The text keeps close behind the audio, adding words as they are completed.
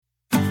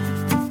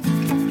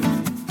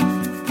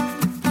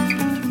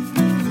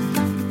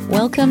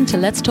Welcome to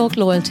Let's Talk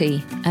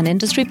Loyalty, an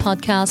industry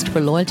podcast for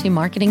loyalty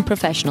marketing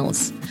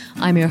professionals.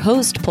 I'm your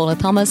host, Paula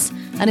Thomas,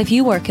 and if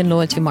you work in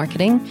loyalty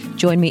marketing,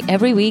 join me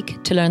every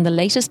week to learn the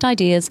latest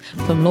ideas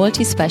from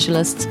loyalty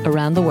specialists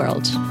around the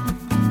world.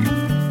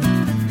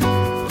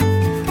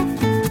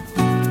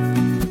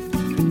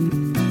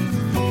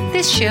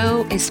 This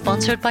show is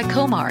sponsored by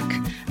Comark,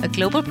 a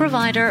global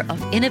provider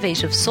of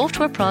innovative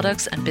software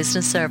products and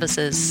business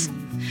services.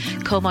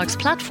 Comark's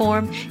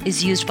platform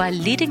is used by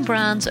leading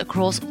brands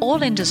across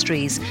all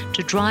industries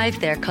to drive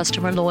their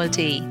customer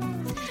loyalty.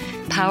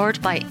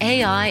 Powered by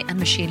AI and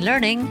machine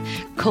learning,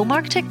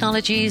 Comark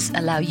technologies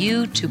allow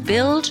you to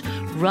build,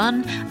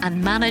 run,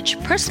 and manage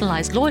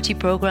personalized loyalty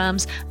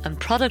programs and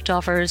product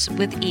offers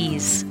with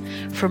ease.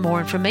 For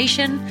more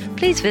information,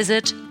 please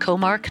visit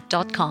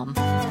comark.com.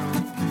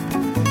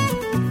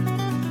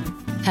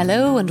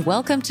 Hello and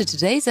welcome to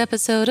today's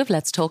episode of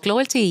Let's Talk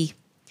Loyalty.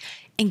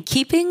 In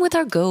keeping with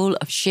our goal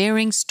of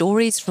sharing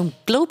stories from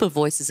global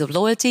voices of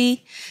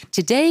loyalty,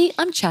 today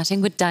I'm chatting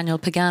with Daniel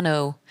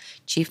Pagano,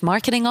 Chief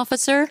Marketing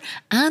Officer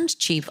and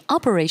Chief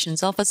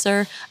Operations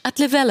Officer at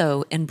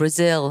Livelo in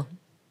Brazil.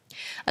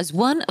 As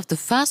one of the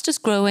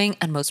fastest growing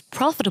and most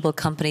profitable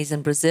companies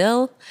in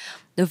Brazil,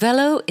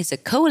 Livelo is a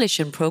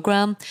coalition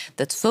program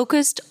that's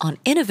focused on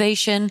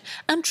innovation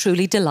and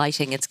truly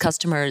delighting its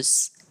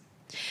customers.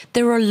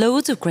 There are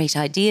loads of great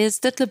ideas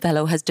that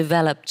Livelo has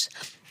developed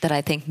that I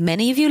think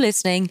many of you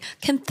listening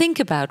can think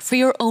about for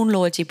your own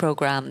loyalty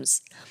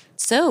programs.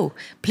 So,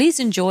 please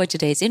enjoy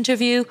today's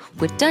interview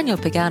with Daniel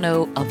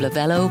Pagano of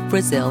Livelo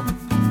Brazil.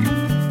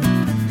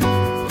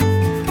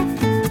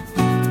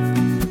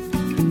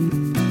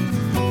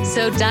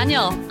 So,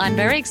 Daniel, I'm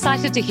very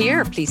excited to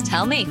hear. Please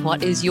tell me,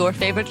 what is your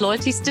favorite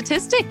loyalty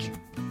statistic?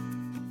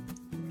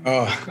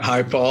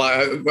 Hi,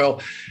 Paul.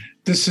 Well,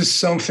 this is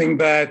something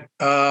that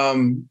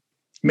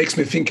makes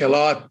me think a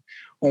lot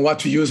on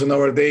what we use on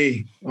a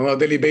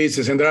daily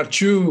basis. And there are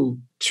two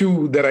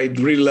that I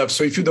really love.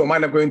 So if you don't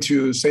mind, I'm going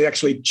to say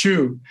actually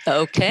two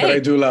that I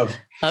do love.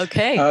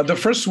 Okay. The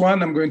first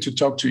one I'm going to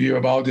talk to you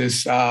about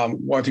is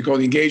what we call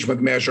the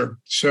engagement measure.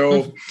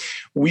 So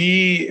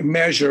we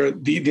measure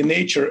the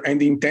nature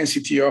and the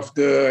intensity of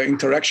the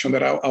interaction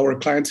that our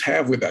clients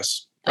have with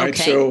us. Right.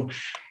 Okay. So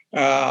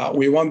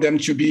we want them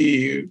to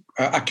be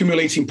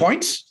accumulating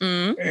points,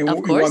 and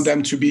we want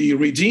them to be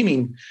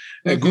redeeming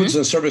goods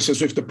and services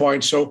with the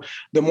points. So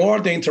the more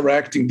they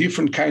interact in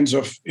different kinds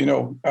of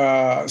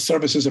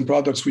services and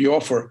products we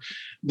offer,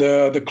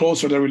 the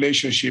closer the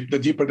relationship, the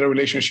deeper the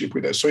relationship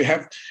with us. So we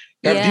have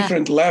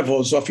different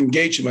levels of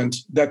engagement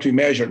that we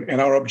measure, and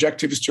our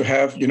objective is to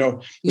have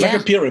like a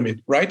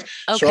pyramid, right?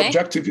 Okay.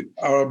 So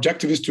our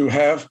objective is to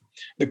have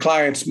the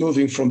clients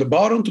moving from the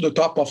bottom to the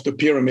top of the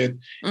pyramid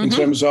in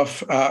terms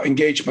of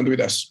engagement with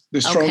us.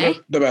 The stronger,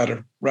 the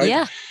better,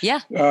 right?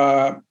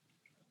 Yeah.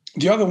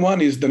 The other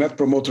one is the Net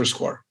Promoter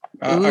Score.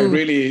 I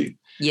really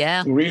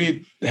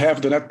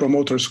have the Net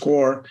Promoter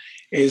Score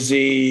as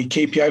a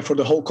KPI for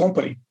the whole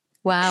company.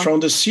 Wow.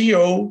 From the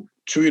CEO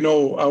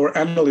to our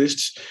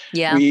analysts,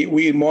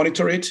 we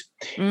monitor it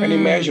and we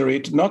measure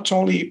it, not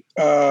only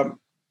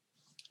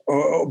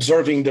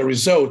observing the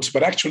results,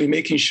 but actually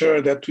making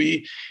sure that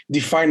we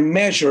define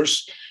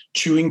measures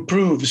to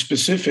improve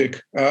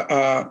specific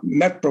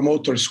Net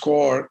Promoter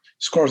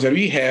scores that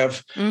we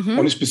have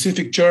on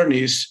specific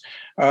journeys,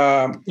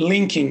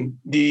 linking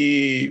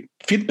the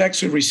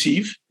feedbacks we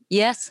receive,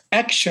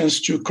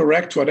 actions to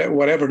correct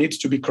whatever needs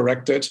to be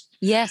corrected,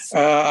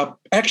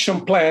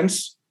 action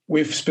plans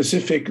with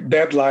specific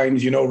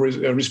deadlines,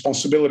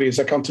 responsibilities,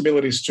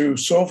 accountabilities to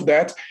solve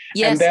that,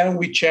 and then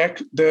we check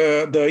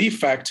the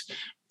effect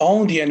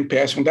on the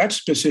NPS, on that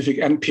specific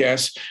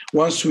NPS,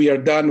 once we are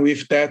done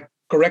with that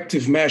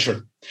corrective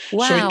measure.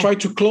 Wow. So we try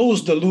to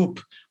close the loop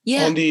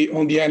on the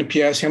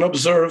NPS and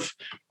observe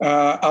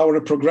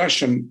our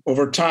progression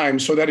over time,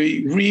 so that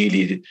we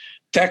really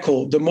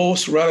tackle the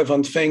most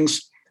relevant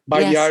things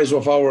by the eyes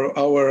of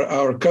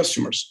our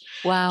customers.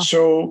 Wow.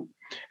 So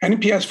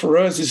NPS for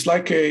us is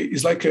like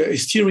a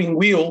steering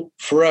wheel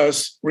for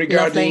us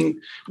regarding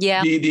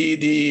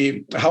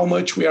the how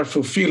much we are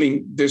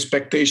fulfilling the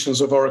expectations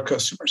of our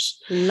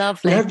customers.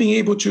 Lovely. We have been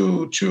able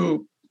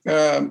to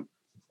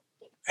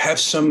have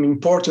some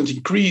important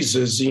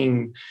increases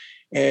in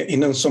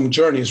some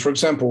journeys. For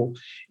example,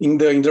 in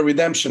the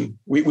redemption,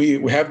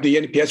 we have the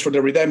NPS for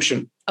the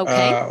redemption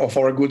of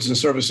our goods and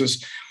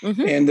services,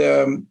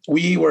 and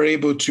we were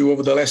able to,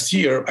 over the last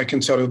year, I can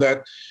tell you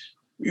that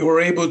we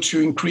were able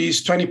to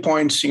increase 20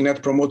 points in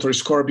Net Promoter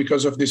Score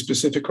because of the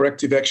specific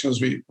corrective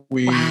actions we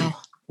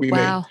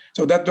made.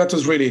 So that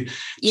was really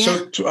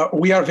so.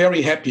 We are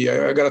very happy.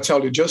 I got to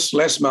tell you, just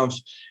last month,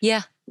 we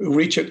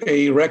reached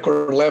a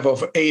record level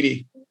of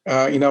 80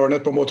 in our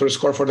Net Promoter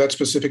Score for that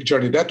specific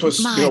journey. That was,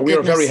 we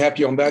are very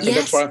happy on that. Yes. And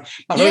that's why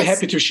I'm very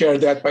happy to share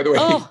that, by the way.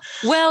 Oh,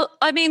 well,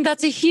 I mean,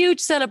 that's a huge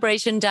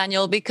celebration,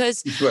 Daniel,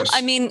 because,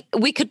 I mean,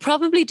 we could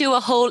probably do a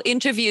whole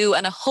interview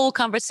and a whole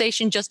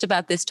conversation just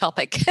about this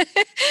topic.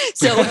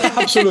 So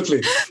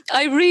absolutely.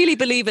 I really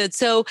believe it.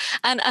 So,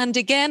 and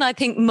again, I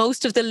think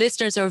most of the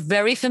listeners are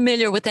very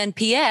familiar with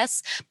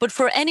NPS, but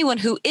for anyone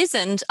who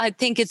isn't, I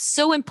think it's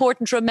so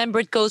important to remember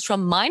it goes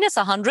from minus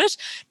 100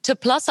 to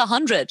plus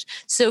 100.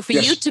 So for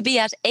you to be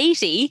at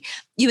 80,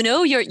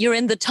 you're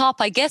in the top,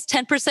 I guess,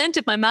 10%,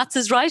 if my maths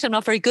is right. I'm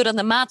not very good on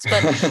the maths,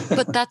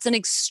 but that's an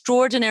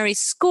extraordinary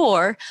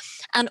score.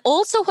 And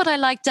also what I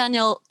like,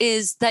 Daniel,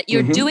 is that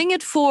you're doing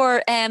it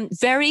for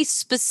very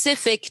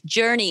specific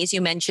journeys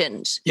you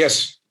mentioned.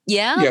 Yes.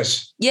 Yeah?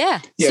 Yes. Yeah.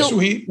 Yes, so,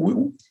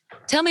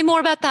 tell me more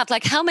about that.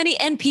 Like, how many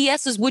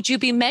NPSs would you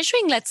be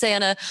measuring, let's say,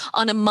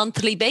 on a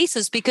monthly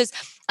basis? Because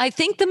I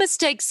think the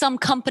mistake some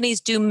companies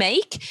do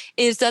make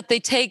is that they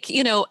take,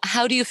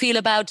 how do you feel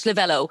about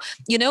Livelo?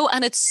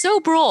 And it's so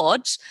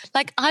broad.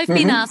 Like, I've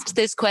been asked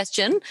this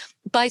question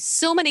by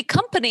so many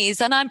companies,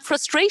 and I'm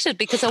frustrated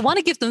because I want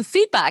to give them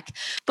feedback.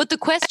 But the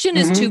question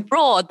is too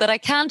broad that I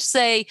can't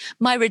say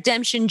my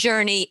redemption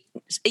journey,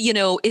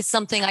 is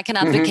something I can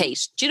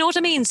advocate. Do you know what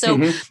I mean? So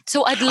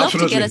I'd love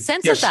to get a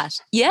sense of that.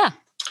 Yeah.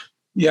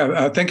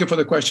 Yeah, thank you for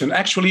the question.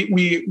 Actually,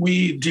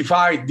 we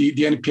divide the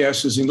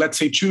NPSs in, let's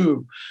say,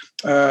 two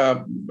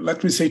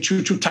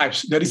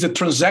types. There is a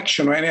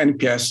transactional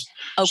NPS.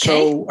 Okay.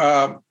 So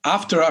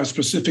after a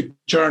specific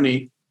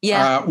journey,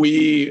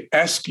 we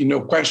ask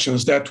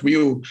questions that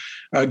will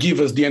give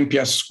us the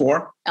NPS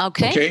score.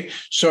 Okay.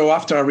 So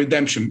after a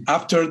redemption,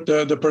 after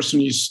the person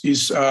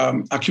is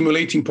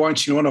accumulating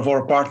points in one of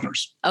our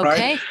partners,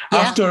 right?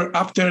 Yeah.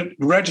 After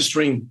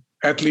registering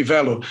at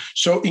Livelo.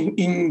 So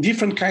in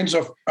different kinds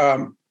of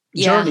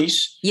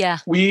journeys,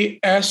 we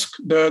ask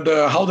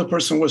the how the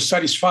person was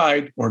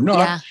satisfied or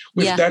not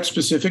with that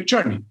specific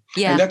journey.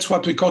 Yeah. And that's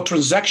what we call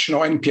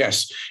transactional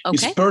NPS.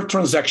 It's per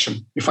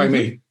transaction, if I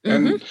may.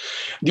 And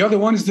the other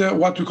one is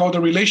what we call the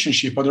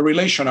relationship or the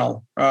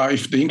relational,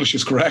 if the English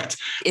is correct,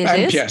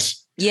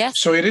 NPS. Yes.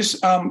 So it is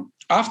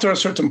after a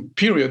certain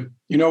period,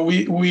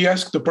 we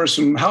ask the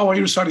person, how are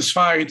you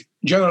satisfied,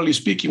 generally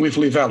speaking, with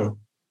Livelo?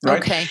 Right.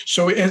 Okay.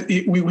 So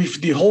with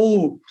the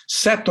whole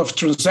set of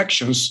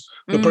transactions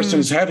the person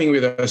is having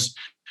with us,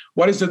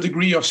 what is the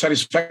degree of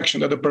satisfaction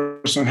that the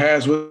person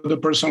has? Will the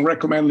person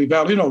recommend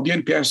Livelo? The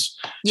NPS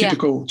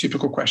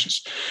typical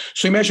questions.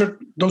 So we measured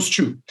those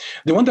two.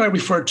 The one that I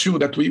referred to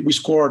that we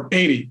scored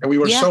 80 and we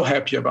were so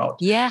happy about.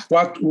 Yeah.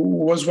 What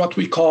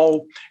we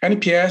call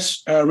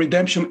NPS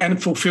redemption and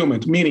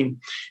fulfillment,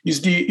 meaning is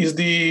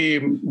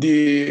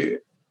the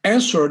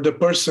answer the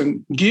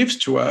person gives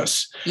to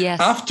us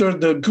after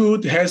the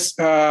good has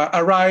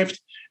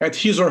arrived at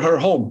his or her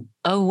home.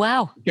 Oh,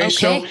 wow. Okay.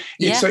 So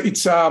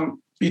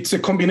it's a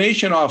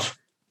combination of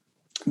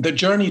the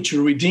journey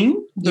to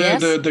redeem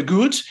the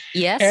goods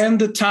and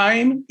the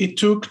time it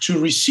took to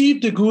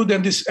receive the good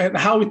and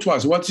how it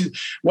was. Was it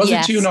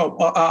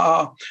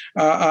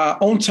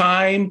on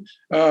time,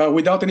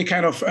 without any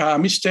kind of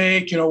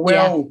mistake,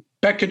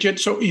 package it.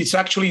 So it's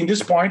actually in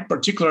this point,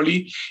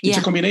 particularly, it's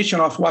a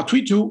combination of what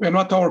we do and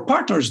what our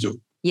partners do.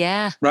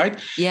 Yeah. Right.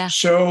 Yeah.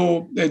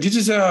 So this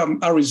is a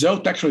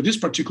result. Actually, this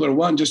particular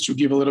one, just to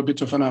give a little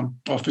bit of a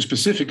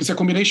specific, it's a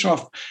combination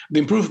of the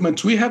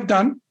improvements we have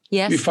done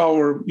with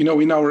our,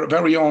 in our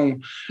very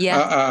own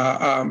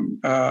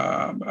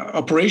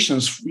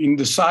operations in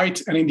the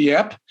site and in the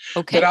app,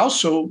 but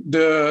also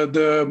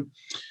the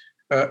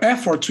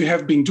efforts we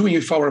have been doing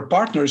with our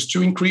partners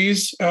to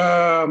increase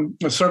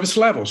service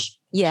levels.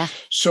 Yeah.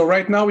 So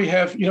right now we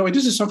have,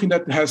 this is something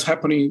that has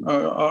happening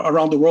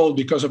around the world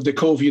because of the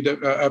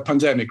COVID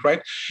pandemic,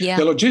 right? Yeah.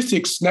 The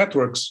logistics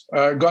networks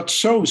got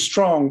so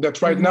strong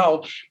that right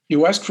now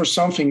you ask for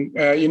something,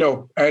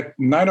 at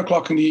 9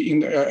 o'clock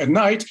at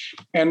night,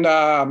 and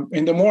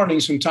in the morning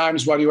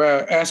sometimes what you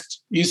are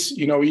asked is,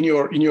 in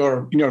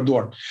your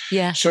door.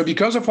 Yeah. So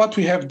because of what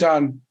we have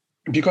done,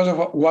 because of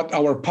what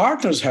our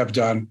partners have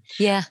done,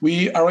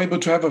 we are able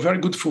to have a very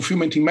good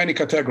fulfillment in many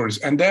categories.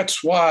 And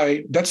that's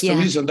the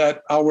reason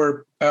that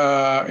our,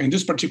 in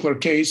this particular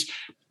case,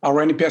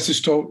 our NPS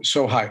is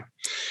so high.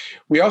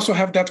 We also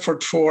have that for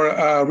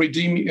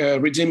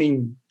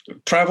redeeming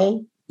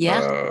travel,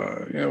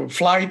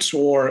 flights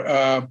or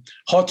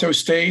hotel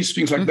stays,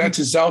 things like that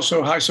is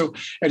also high. So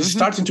and it's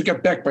starting to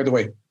get back, by the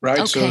way, right?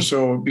 Okay.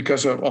 So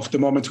because of the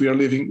moment we are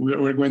living,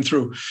 we're going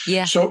through.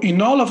 Yeah. So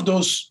in all of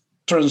those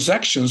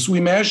transactions, we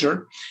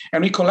measure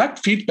and we collect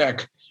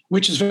feedback,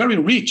 which is very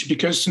rich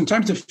because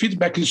sometimes the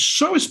feedback is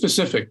so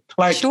specific.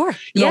 Like,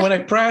 when I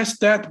pressed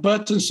that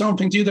button,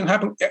 something didn't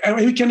happen. And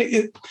we can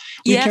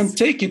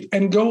take it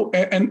and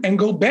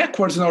go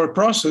backwards in our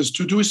process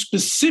to do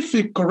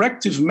specific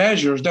corrective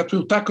measures that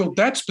will tackle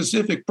that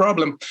specific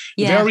problem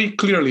very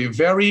clearly,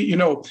 very,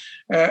 very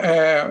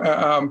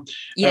on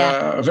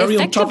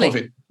top of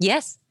it.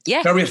 Yes.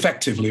 Yeah. Very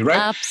effectively, right?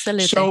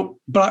 Absolutely. So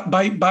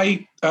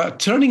by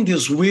turning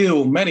this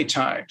wheel many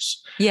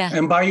times,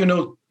 and by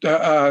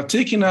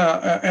taking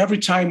every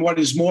time what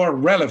is more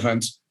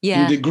relevant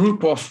in the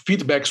group of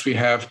feedbacks we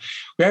have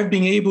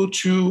been able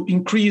to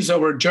increase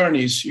our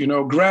journeys,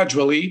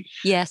 gradually,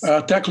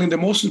 tackling the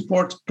most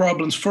important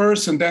problems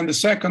first and then the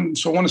second,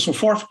 so on and so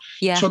forth,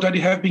 so that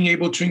you have been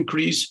able to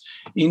increase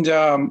in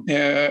the,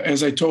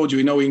 as I told you,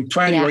 in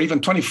 20 or even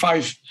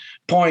 25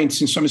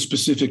 points in some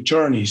specific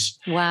journeys.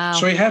 Wow.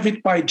 So we have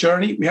it by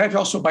journey. We have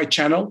also by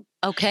channel.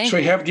 Okay. So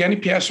we have the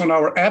NPS on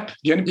our app,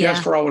 the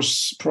NPS for our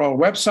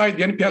website,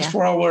 the NPS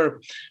for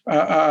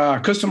our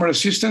customer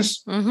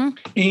assistance,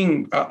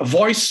 in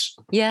voice,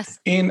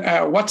 in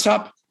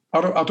WhatsApp,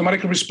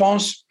 automatic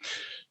response.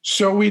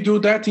 So we do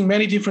that in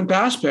many different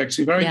aspects,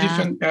 in very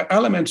different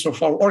elements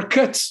of our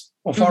cuts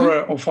of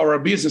our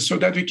business, so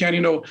that we can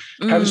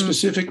have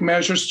specific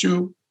measures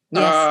to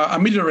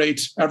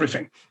ameliorate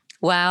everything.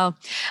 Wow.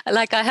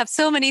 Like, I have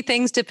so many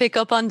things to pick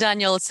up on,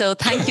 Daniel. So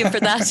thank you for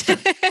that.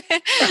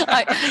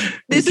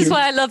 This is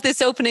why I love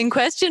this opening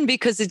question,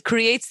 because it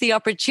creates the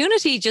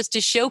opportunity just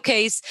to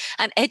showcase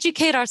and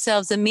educate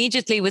ourselves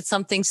immediately with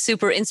something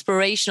super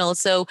inspirational.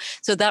 So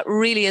that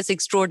really is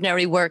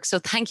extraordinary work. So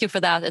thank you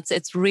for that.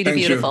 It's really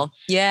beautiful.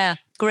 Yeah,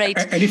 great.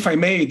 And if I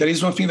may, there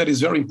is one thing that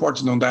is very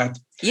important on that.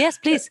 Yes,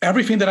 please.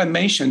 Everything that I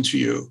mentioned to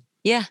you,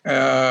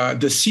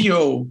 the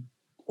CEO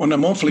on a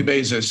monthly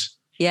basis,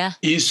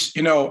 is,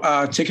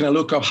 taking a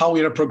look at how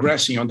we are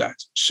progressing on that.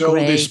 So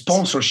the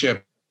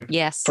sponsorship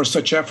for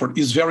such effort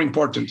is very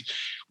important.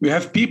 We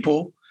have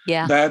people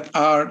that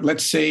are,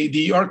 let's say,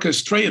 the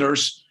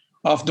orchestrators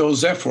of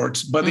those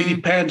efforts, but they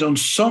depend on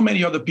so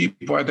many other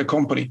people at the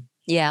company.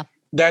 Yeah.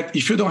 That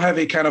if you don't have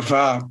a kind of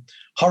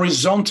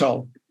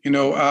horizontal,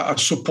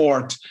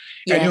 support,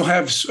 and you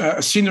have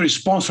a senior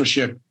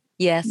sponsorship,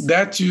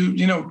 that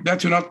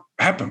will not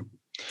happen.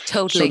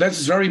 Totally. So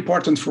that's very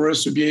important for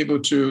us to be able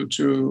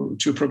to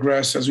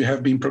progress as we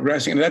have been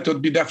progressing. And that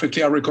would be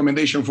definitely our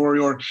recommendation for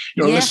your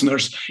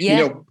listeners.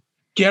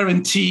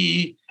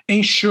 Guarantee,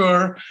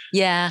 ensure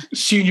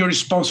senior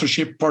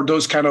sponsorship for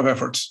those kind of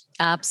efforts.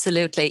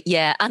 Absolutely.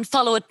 Yeah. And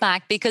follow it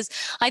back, because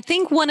I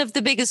think one of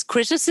the biggest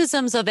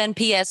criticisms of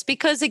NPS,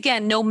 because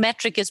again, no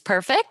metric is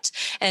perfect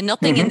and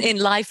nothing in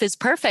life is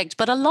perfect.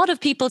 But a lot of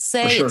people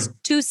say it's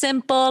too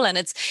simple and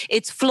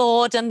it's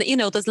flawed. And,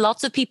 there's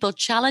lots of people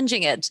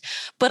challenging it.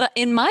 But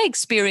in my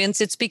experience,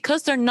 it's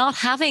because they're not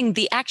having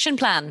the action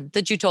plan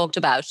that you talked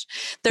about.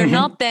 They're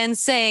not then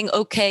saying,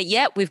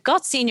 okay, we've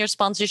got senior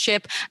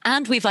sponsorship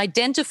and we've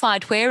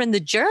identified where in the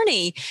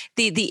journey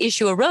the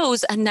issue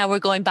arose. And now we're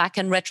going back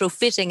and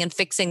retrofitting and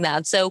fixing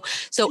that. So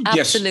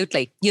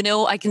absolutely,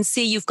 I can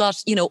see you've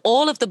got,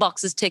 all of the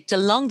boxes ticked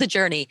along the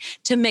journey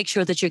to make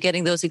sure that you're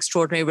getting those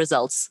extraordinary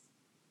results.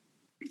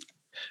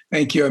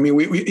 Thank you. I mean,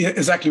 we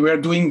are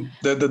doing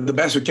the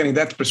best we can in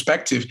that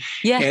perspective.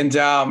 Yeah. And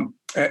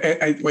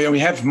when we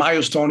have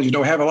milestones,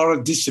 we have a lot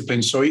of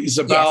discipline. So it's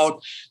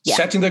about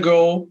setting the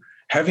goal,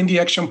 having the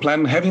action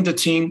plan, having the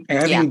team,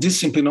 and having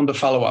discipline on the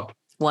follow-up.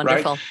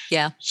 Wonderful. Right?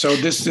 Yeah. So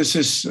this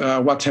is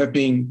what have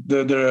been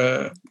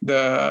the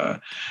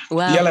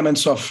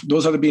elements of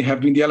those have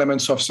been the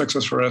elements of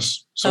success for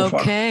us so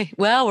far. Okay.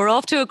 Well, we're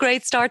off to a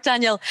great start,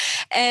 Daniel.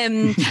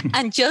 And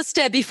just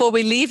before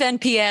we leave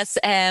NPS,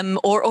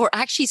 or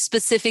actually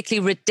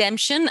specifically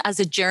redemption as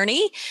a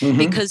journey,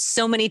 because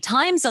so many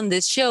times on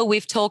this show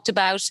we've talked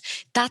about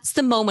that's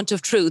the moment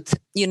of truth.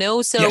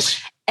 So.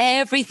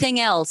 Everything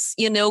else,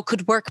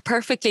 could work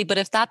perfectly. But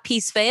if that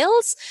piece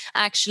fails,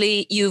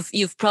 actually,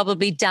 you've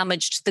probably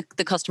damaged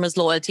the customer's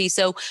loyalty.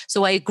 So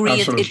I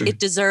agree, it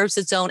deserves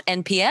its own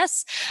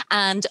NPS.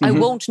 And I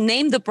won't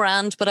name the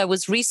brand, but I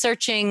was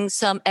researching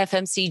some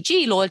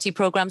FMCG loyalty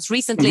programs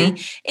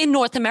recently in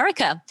North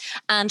America,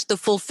 and the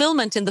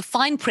fulfillment in the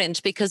fine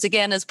print, because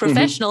again, as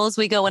professionals,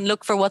 we go and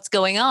look for what's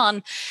going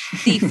on.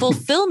 The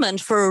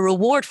fulfillment for a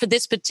reward for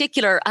this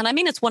particular, and I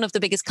mean, it's one of the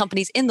biggest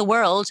companies in the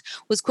world,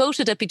 was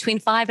quoted at between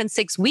 5 and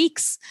 6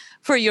 weeks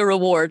for your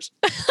reward.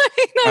 I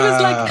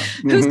was like,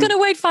 who's going to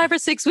wait 5 or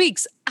 6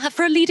 weeks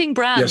for a leading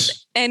brand?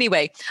 Yes.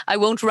 Anyway, I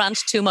won't rant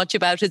too much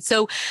about it.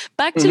 So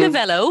back to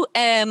Livelo.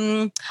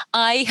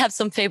 I have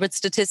some favorite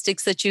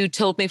statistics that you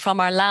told me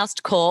from our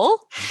last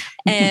call.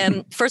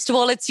 First of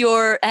all, it's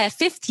your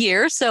 5th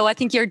year. So I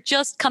think you're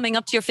just coming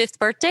up to your 5th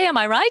birthday. Am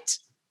I right?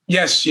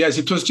 Yes.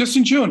 It was just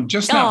in June,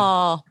 just now.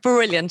 Oh,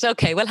 brilliant.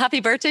 Okay. Well, happy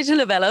birthday to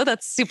Livelo.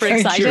 That's super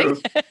exciting.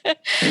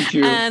 Thank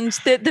you. And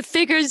the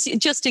figures,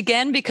 just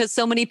again, because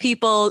so many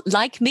people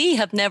like me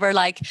have never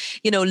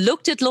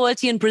looked at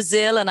loyalty in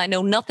Brazil, and I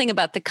know nothing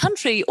about the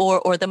country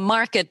or the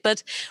market,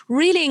 but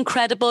really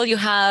incredible. You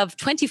have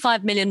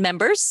 25 million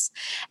members,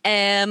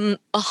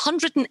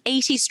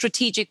 180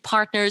 strategic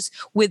partners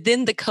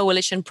within the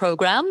coalition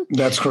program.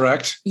 That's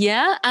correct.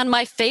 Yeah. And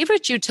my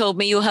favorite, you told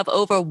me you have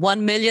over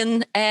 1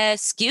 million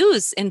SKUs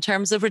in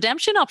terms of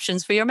redemption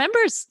options for your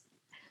members.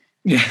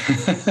 Yeah,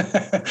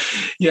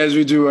 yes,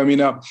 we do. I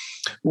mean,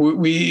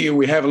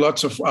 we have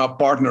lots of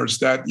partners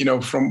that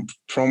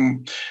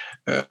from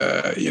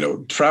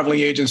traveling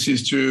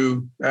agencies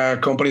to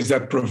companies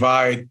that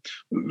provide,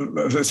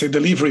 let's say,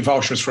 delivery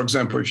vouchers, for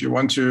example. If you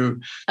want to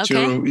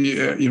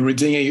you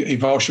redeem a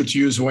voucher to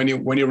use when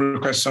you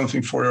request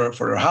something for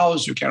your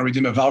house, you can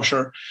redeem a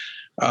voucher.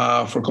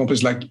 For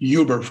companies like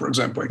Uber, for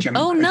example.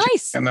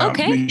 Nice.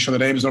 Mention the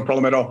names, no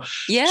problem at all.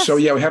 Yes. So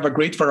we have a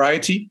great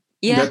variety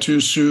that to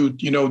suit,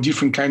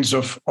 different kinds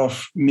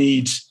of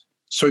needs.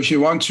 So if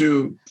you want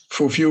to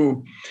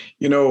fulfill,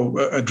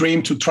 a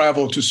dream to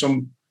travel to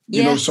some,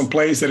 some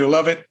place that you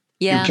love it,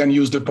 you can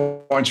use the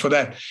points for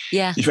that.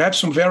 Yeah. If you have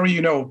some very,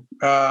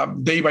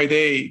 day by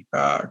day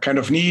kind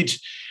of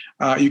needs,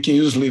 you can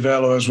use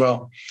Livelo as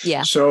well.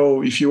 Yeah.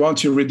 So if you want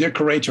to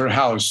redecorate your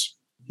house,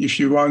 if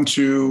you want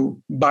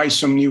to buy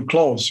some new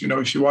clothes,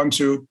 if you want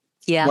to,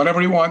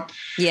 whatever you want.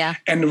 Yeah.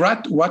 And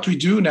what we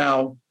do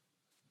now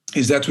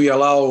is that we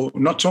allow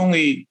not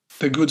only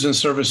the goods and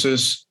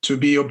services to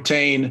be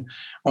obtained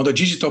on the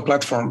digital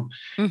platform,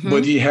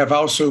 but we have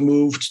also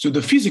moved to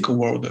the physical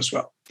world as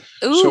well.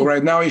 Ooh. So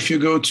right now, if you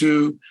go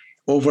to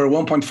over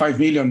 1.5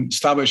 million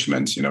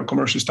establishments,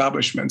 commercial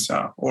establishments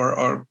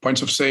or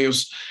points of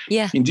sales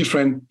in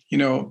different,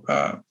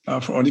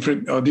 for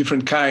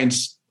different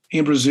kinds,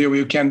 in Brazil,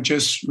 you can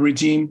just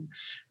redeem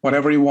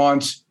whatever you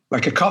want,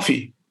 like a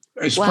coffee,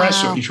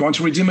 espresso. Wow. If you want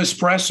to redeem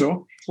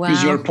espresso,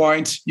 use your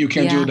points, you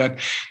can do that.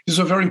 This is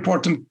a very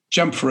important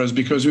jump for us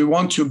because we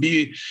want to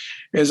be,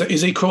 as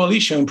a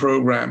coalition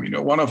program,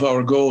 one of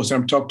our goals,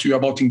 I'm talking to you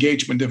about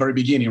engagement at the very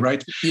beginning,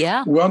 right?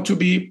 Yeah. We want to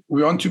be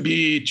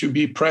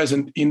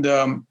present in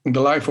the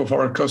life of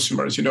our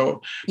customers,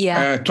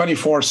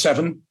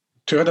 24/7.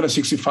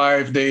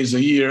 365 days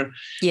a year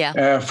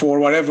for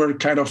whatever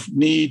kind of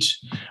need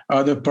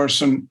the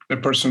person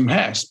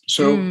has.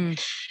 So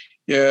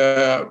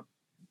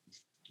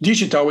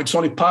digital, it's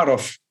only part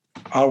of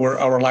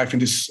our life in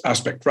this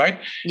aspect, right?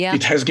 Yeah.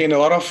 It has gained a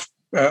lot of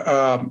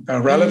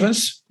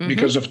relevance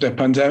because of the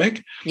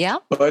pandemic,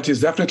 but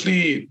it's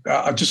definitely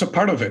just a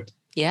part of it.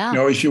 Yeah.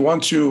 If you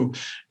want to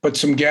put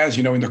some gas,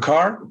 in the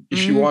car,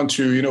 if you want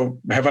to,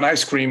 have an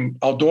ice cream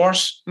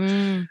outdoors,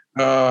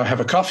 have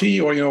a coffee,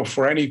 or,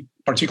 for any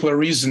particular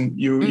reason,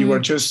 you are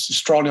just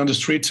strolling on the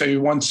streets and you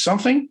want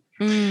something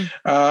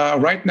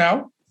right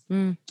now,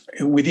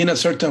 within a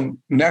certain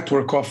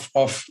network of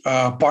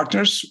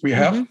partners we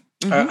have,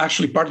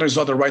 actually partners is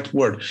not the right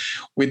word,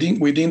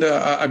 within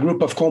a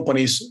group of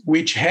companies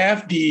which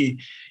have the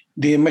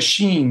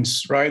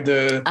machines, right?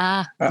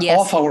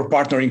 Of our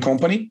partnering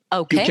company.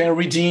 Okay. You can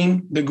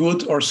redeem the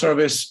good or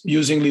service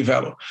using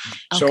Livelo.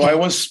 So I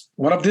was,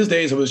 one of these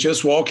days, I was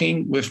just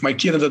walking with my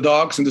kid and the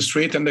dogs in the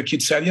street, and the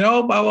kid said,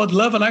 I would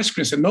love an ice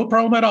cream. I said, no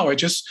problem at all. I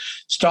just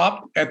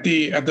stopped at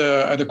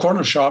the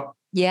corner shop.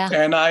 Yeah.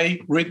 And I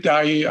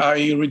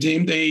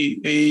redeemed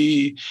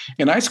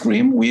an ice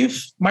cream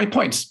with my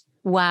points.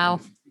 Wow.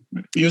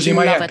 Using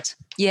my app. It.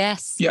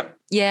 Yes. Yeah.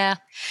 Yeah.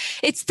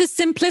 It's the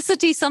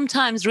simplicity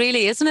sometimes,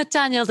 really, isn't it,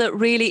 Daniel, that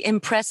really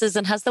impresses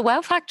and has the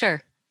wow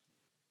factor?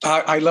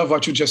 I love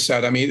what you just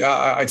said. I mean,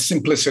 it's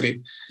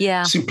simplicity.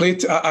 Yeah.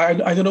 Simplicity.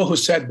 I don't know who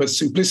said, but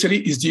simplicity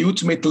is the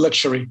ultimate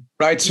luxury,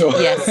 right? So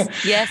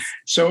yes.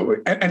 So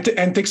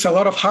and takes a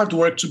lot of hard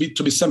work to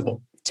be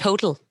simple.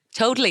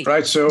 Totally.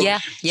 Right. So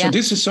So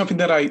this is something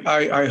that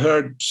I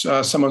heard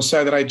someone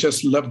say that I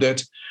just loved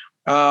it.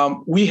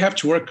 We have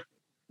to work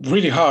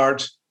really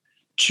hard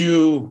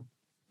to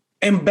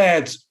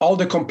embed all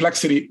the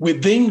complexity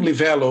within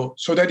Livelo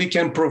so that it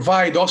can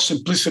provide all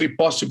simplicity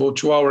possible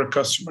to our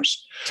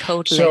customers.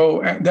 Totally.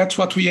 So that's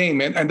what we aim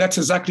at. And that's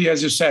exactly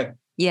as you said.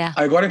 Yeah.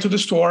 I got into the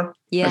store.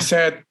 Yeah. I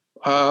said,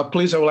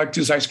 please, I would like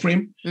this ice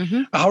cream.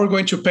 How are we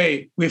going to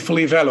pay with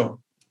Livelo?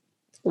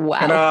 Wow.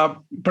 And the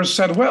person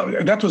said, well,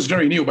 that was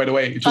very new, by the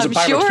way. It was a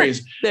pilot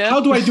phase. Yeah.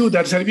 How do I do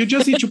that? I said, you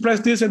just need to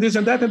press this and this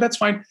and that, and that's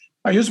fine.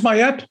 I use my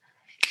app.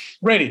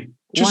 Ready.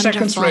 2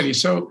 seconds ready.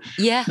 So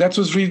that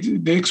was really,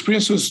 the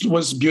experience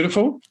was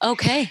beautiful.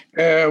 Okay.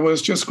 It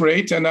was just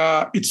great. And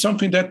it's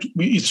something that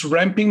it's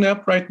ramping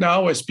up right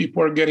now as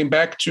people are getting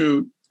back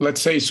to,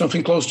 let's say,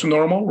 something close to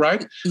normal,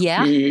 right?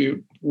 Yeah.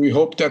 We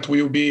hope that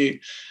we'll be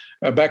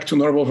back to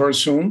normal very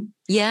soon.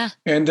 Yeah.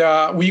 And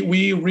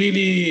we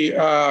really,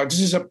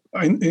 this is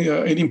an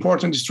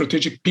important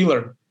strategic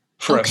pillar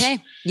for us.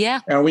 Okay.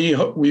 Yeah. And we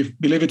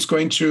believe it's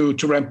going to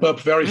ramp up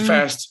very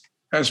fast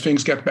as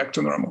things get back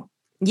to normal.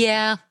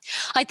 Yeah,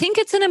 I think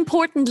it's an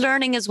important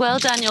learning as well,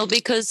 Daniel,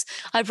 because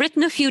I've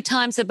written a few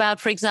times about,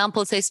 for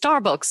example, say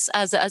Starbucks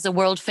as a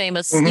world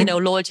famous,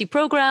 loyalty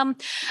program.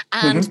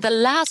 And the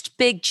last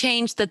big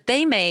change that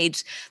they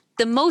made,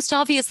 the most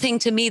obvious thing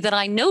to me that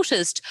I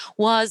noticed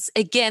was,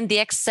 again,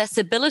 the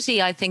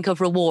accessibility, I think, of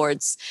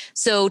rewards.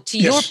 So to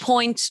your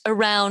point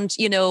around,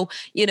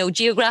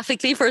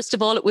 geographically, first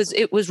of all,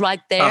 it was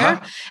right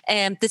there.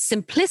 And the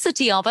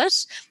simplicity of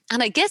it,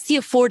 and I guess the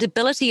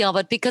affordability of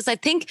it, because I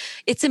think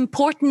it's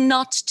important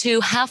not to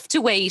have to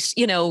wait,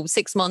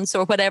 6 months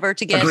or whatever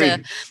to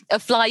get a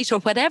flight or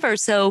whatever.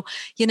 So,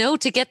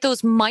 to get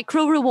those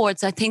micro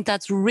rewards, I think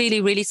that's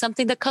really, really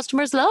something that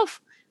customers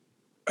love.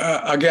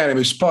 Again, I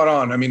mean, spot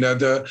on. I mean,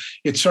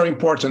 it's very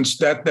important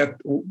that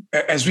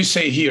as we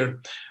say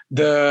here,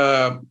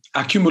 the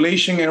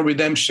accumulation and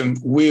redemption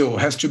wheel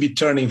has to be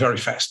turning very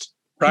fast,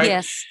 right?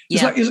 Yes.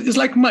 It's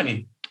like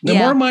money. The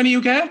more money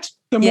you get,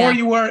 the more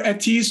you are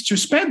at ease to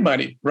spend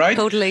money, right?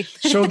 Totally.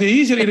 So the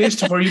easier it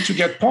is for you to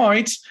get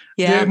points,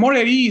 the more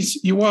at ease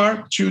you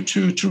are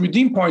to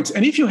redeem points.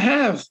 And if you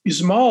have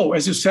small,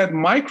 as you said,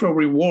 micro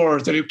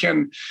rewards that you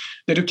can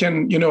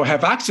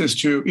have access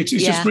to, it's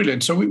just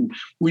brilliant. So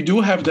we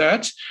do have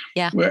that.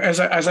 Yeah. As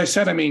I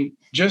said, I mean,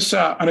 just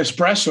an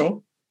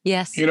espresso.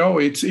 Yes.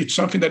 It's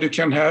something that you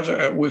can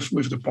have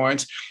with the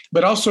points,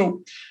 but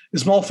also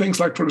small things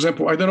like, for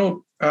example, I don't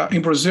know,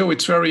 in Brazil,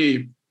 it's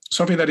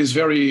something that is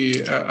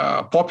very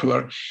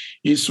popular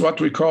is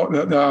what we call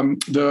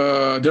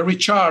the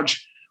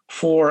recharge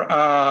for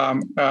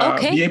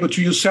be able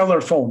to use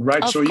cellular phone,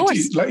 right? So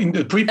it's like in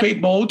the prepaid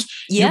mode,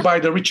 you buy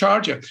the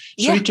recharge.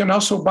 So you can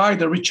also buy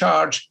the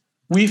recharge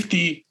with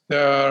the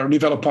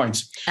Livelo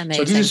points. Amazing.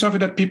 So this is something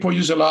that people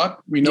use a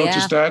lot. We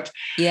noticed that.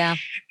 Yeah.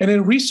 And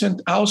then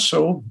recent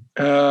also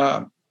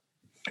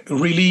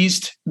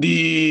released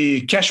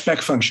the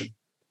cashback function.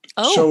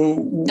 Oh, so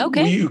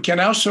you can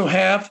also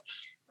have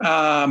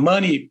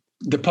money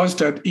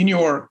deposited in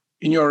your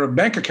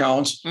bank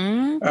accounts,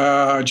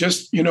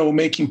 just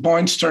making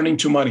points turning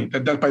to money.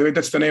 That by the way,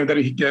 that's the name that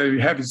we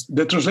have.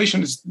 The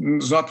translation is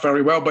not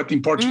very well, but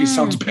in Portuguese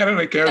sounds better.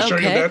 I can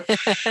assure you that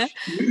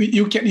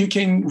you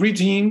can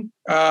redeem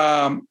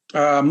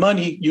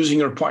money using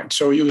your points.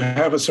 So you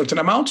have a certain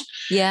amount.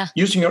 Yeah.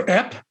 Using your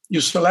app, you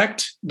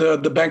select the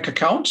bank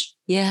account.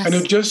 Yes. And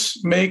you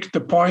just make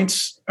the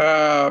points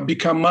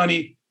become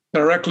money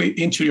directly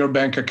into your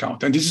bank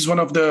account. And this is one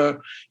of the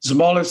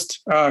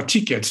smallest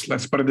tickets,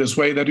 let's put it this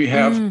way, that we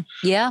have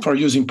for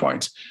using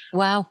points.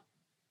 Wow.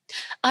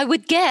 I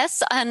would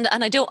guess, and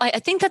I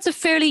think that's a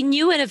fairly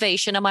new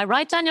innovation. Am I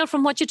right, Daniel,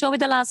 from what you told me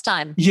the last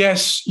time?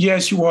 Yes,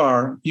 you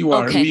are.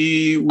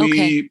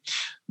 Okay.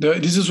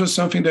 This was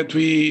something that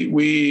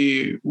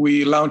we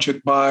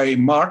launched by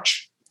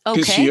March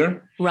this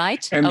year.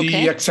 Right. And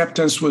the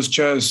acceptance was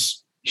just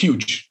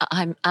huge.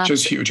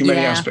 Just huge in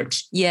many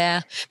aspects.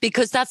 Yeah,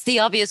 because that's the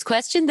obvious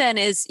question then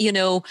is,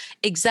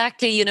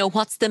 exactly,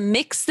 what's the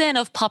mix then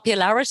of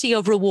popularity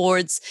of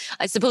rewards?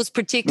 I suppose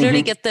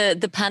particularly get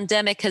the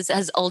pandemic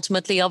has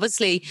ultimately,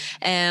 obviously,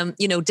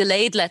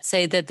 delayed, let's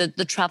say,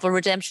 the travel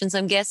redemptions,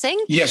 I'm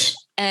guessing. Yes.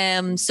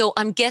 So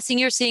I'm guessing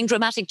you're seeing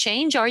dramatic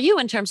change, are you,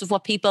 in terms of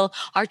what people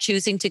are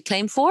choosing to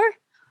claim for?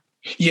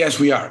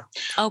 Yes, we are.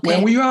 Okay.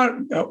 When we are,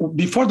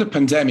 before the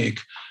pandemic,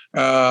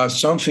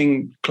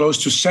 something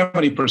close to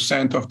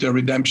 70% of the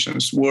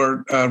redemptions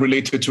were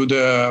related to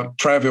the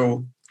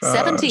travel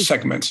 70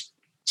 segments.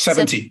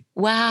 70.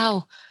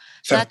 Wow.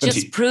 70. That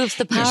just proves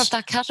the power of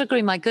that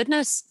category. My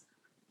goodness.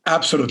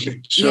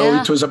 Absolutely. So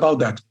it was about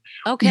that.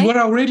 Okay. We were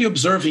already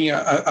observing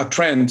a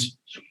trend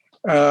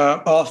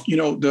of,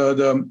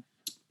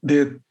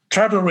 the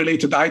travel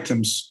related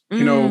items,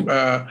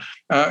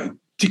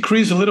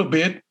 decrease a little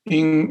bit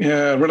in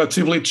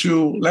relatively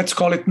to, let's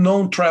call it,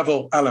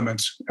 non-travel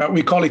elements.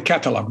 We call it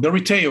catalog, the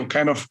retail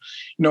kind of,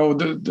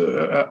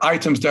 the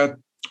items that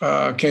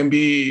can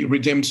be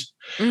redeemed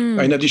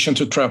in addition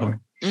to traveling.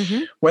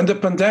 When the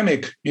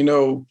pandemic,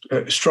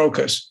 struck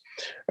us,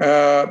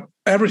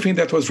 everything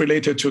that was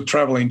related to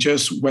traveling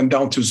just went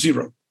down to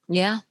zero.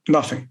 Yeah.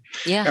 Nothing.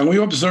 Yeah. And we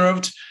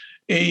observed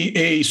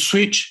a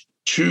switch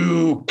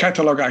to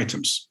catalog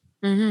items.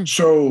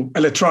 So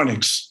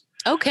electronics.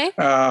 Okay.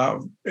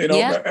 Many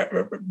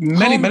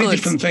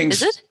different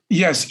things. Is it?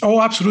 Yes. Oh,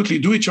 absolutely.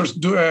 Do it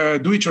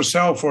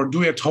yourself or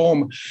do it at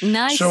home.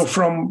 Nice. So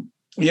from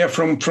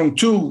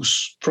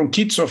tools, from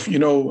kits of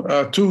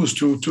tools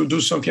to do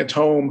something at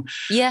home.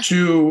 Yes.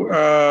 To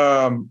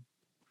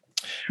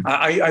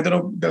I don't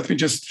know. Let me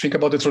just think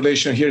about the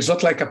translation here. It's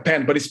not like a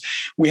pen, but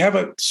we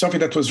have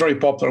something that was very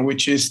popular,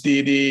 which is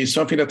the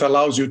something that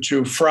allows you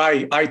to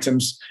fry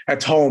items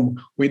at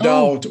home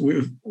without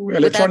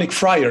electronic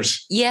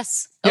fryers.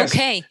 Yes. Yes.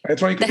 Okay.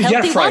 Electronic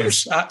air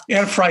fryers.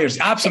 Air fryers.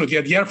 Absolutely.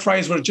 The air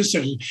fryers were just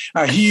a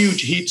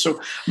huge hit. So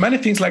many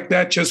things like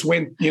that just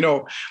went,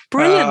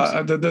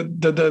 brilliant.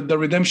 The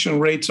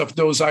redemption rates of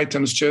those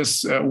items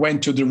just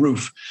went to the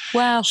roof.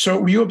 Wow. So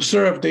we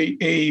observed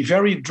a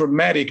very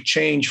dramatic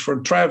change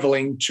from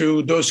traveling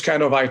to those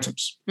kind of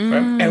items.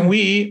 Right? And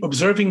we,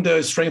 observing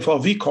the strength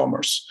of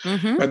e-commerce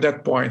at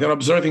that point and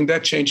observing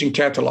that change in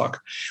catalog,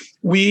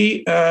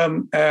 we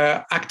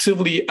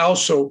actively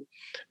also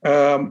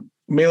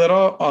made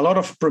a lot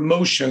of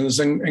promotions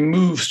and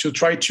moves to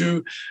try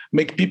to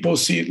make people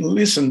see,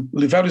 listen,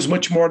 Livelo is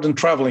much more than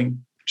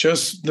traveling.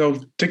 Just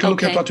take a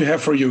look at what we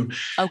have for you.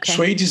 Okay.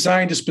 So we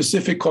designed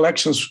specific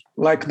collections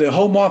like the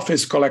home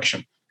office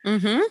collection.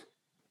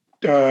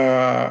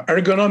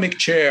 Ergonomic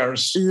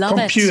chairs,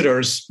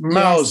 computers,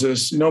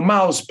 mouses,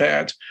 mouse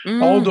pad,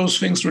 all those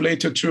things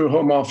related to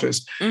home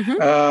office.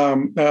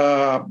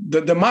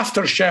 The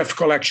Master Chef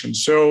collection.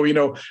 So,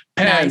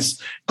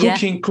 pans,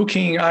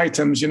 cooking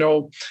items,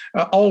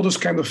 all those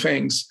kind of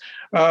things.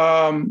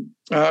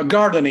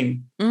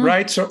 gardening,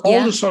 right? So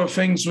all the sort of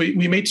things,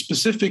 we made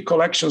specific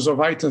collections of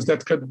items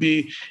that could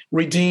be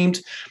redeemed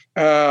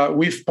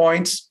with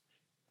points,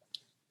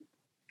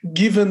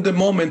 given the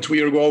moment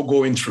we are all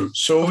going through.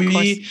 So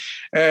we,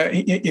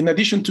 in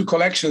addition to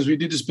collections, we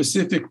did a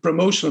specific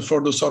promotion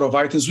for those sort of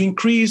items. We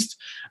increased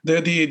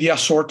the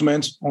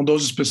assortment on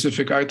those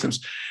specific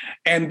items,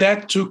 and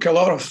that took a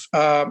lot of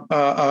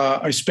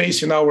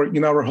space in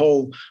our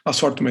whole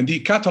assortment.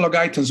 The catalog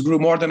items grew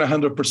more than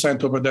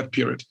 100% over that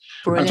period.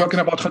 Brilliant. I'm talking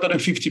about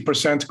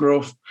 150%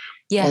 growth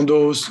on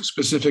those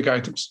specific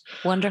items.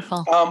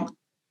 Wonderful.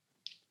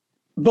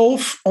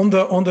 Both on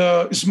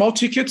the small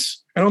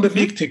tickets and on the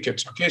big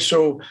tickets. Okay,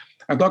 so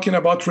I'm talking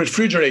about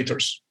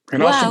refrigerators,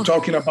 and also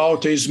talking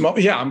about a small.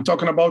 Yeah, I'm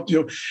talking about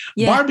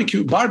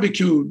barbecue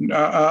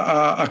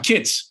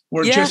kits.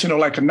 Were just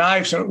like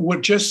knives,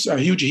 were just a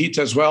huge hit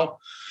as well.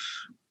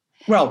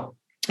 Well,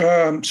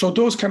 so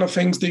those kind of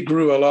things, they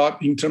grew a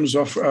lot in terms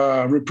of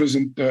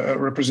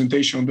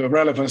representation, the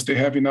relevance they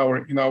have in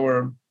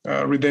our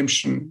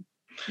redemption.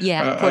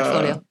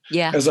 Portfolio.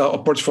 As a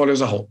portfolio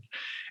as a whole.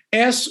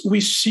 As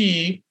we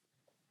see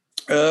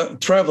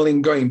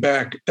traveling going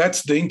back,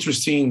 that's the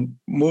interesting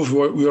move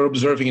we are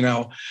observing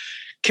now.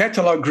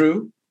 Catalog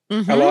grew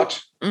a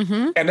lot.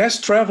 And as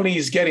traveling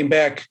is getting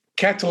back,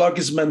 catalog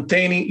is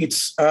maintaining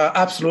its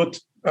absolute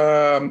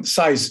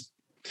size.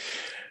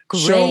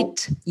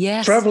 Great.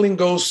 So traveling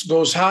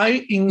goes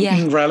high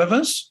in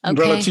relevance,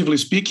 relatively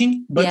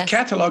speaking, but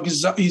catalog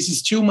is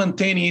still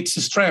maintaining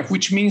its strength,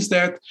 which means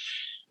that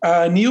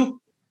new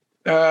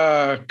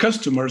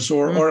customers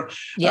or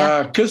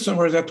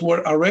customers that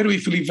were already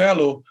with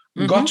Livelo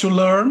got to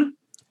learn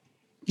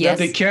that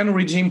they can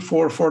redeem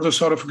for the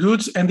sort of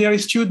goods, and they are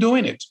still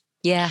doing it.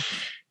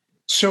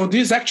 So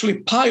this actually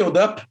piled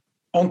up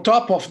on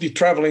top of the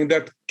traveling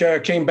that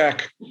came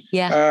back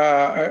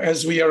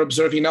as we are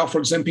observing now, for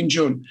example, in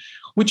June,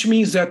 which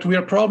means that we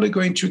are probably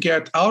going to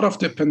get out of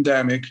the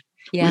pandemic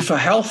with a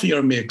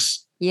healthier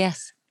mix.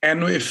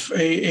 And with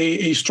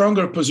a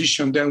stronger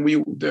position than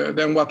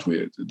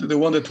the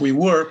one that we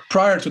were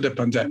prior to the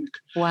pandemic.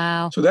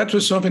 Wow! So that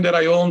was something that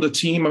I own the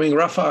team. I mean,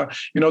 Rafa,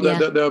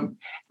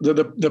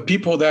 the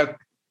people that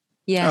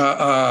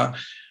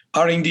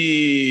are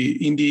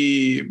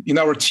in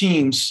our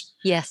teams,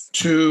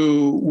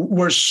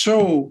 were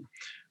so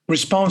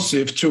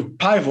responsive to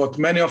pivot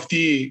many of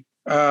the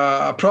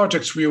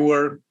projects we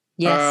were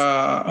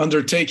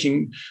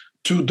undertaking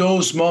to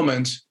those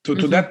moments,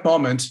 to that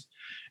moment.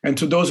 And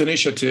to those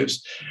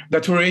initiatives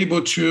that were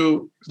able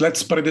to,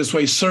 let's put it this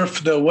way,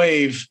 surf the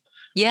wave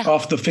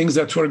of the things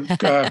that were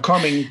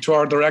coming to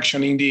our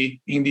direction in the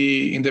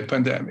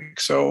pandemic.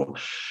 So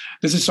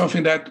this is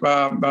something that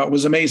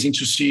was amazing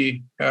to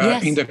see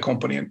in the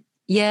company.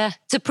 Yeah,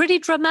 it's a pretty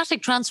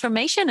dramatic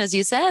transformation, as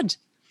you said.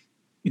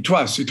 It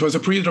was a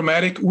pretty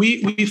dramatic.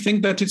 We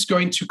think that it's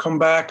going to come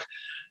back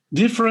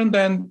different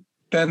than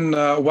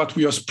what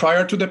was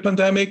prior to the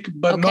pandemic,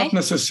 but not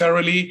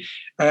necessarily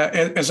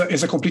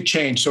as a complete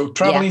change. So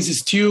traveling is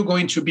still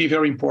going to be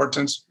very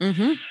important.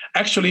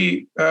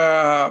 Actually,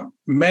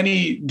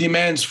 many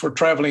demands for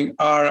traveling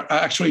are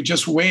actually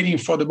just waiting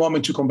for the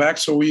moment to come back.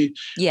 So we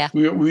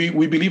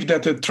believe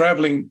that the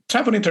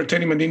travel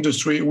entertainment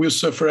industry will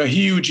suffer a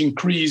huge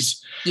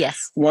increase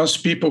once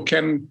people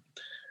can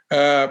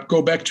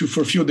go back to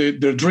fulfill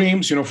their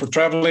dreams, for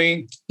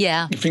traveling,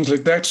 things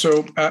like that.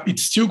 So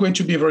it's still going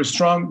to be very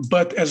strong,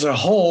 but as a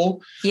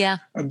whole,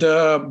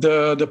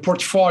 the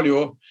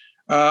portfolio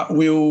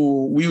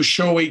will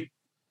show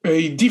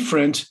a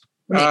different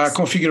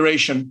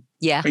configuration,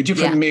 a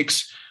different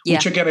mix,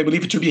 which again I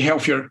believe to be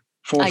healthier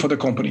for the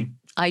company.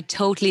 I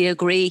totally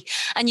agree.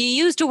 And you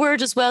used a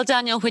word as well,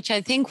 Daniel, which I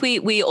think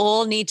we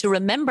all need to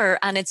remember.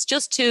 And it's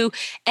just to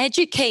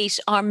educate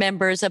our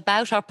members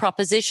about our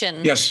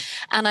proposition. Yes.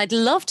 And I'd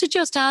love to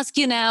just ask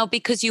you now,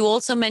 because you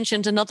also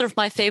mentioned another of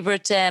my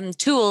favorite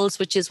tools,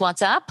 which is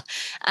WhatsApp.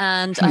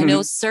 And I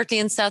know certainly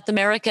in South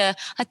America,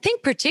 I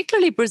think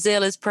particularly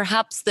Brazil is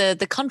perhaps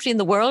the country in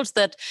the world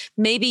that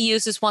maybe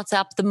uses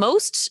WhatsApp the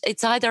most.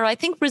 It's either, I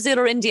think Brazil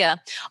or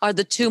India are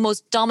the two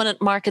most dominant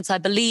markets, I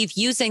believe,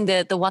 using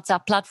the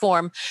WhatsApp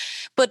platform.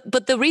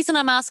 But the reason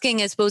I'm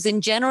asking, I suppose, in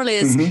general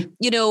is,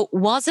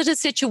 was it a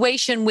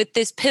situation with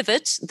this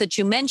pivot that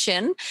you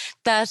mentioned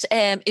that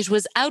it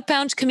was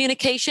outbound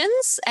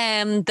communications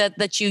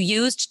that you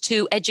used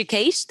to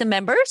educate the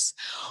members?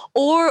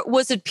 Or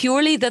was it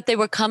purely that they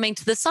were coming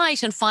to the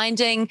site and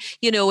finding,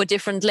 a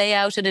different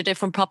layout and a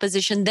different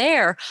proposition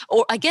there?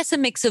 Or I guess a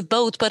mix of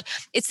both, but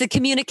it's the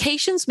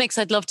communications mix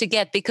I'd love to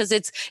get, because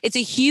it's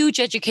a huge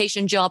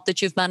education job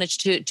that you've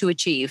managed to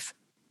achieve.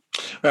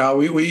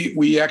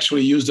 We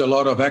actually used a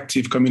lot of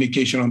active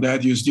communication on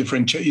that,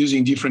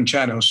 using different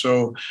channels.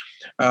 So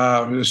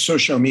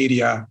social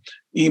media,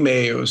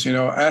 emails,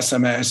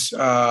 SMS,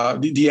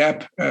 the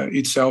app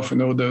itself,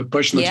 the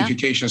push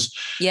notifications.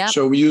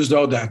 So we used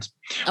all that.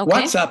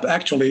 WhatsApp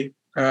actually,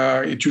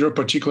 to your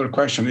particular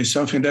question, is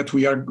something that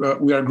we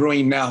are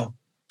growing now.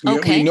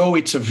 We know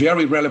it's a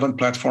very relevant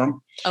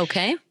platform.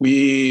 Okay.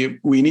 We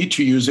need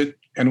to use it.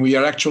 and we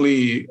are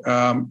actually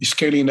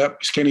scaling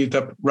it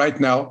up right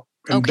now,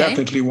 and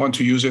definitely want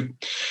to use it.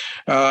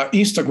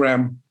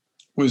 Instagram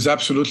was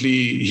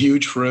absolutely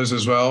huge for us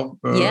as well.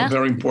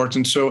 Very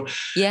important. So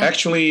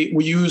actually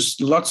we use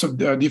lots of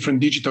different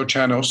digital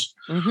channels,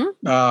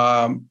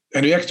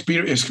 and we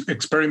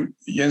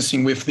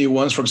experiencing with new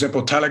ones. For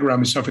example,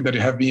 Telegram is something that we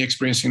have been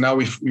experiencing now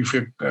with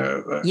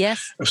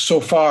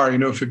so far,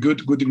 with a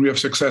good degree of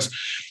success.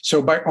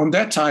 So on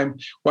that time,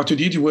 what we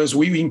did was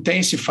we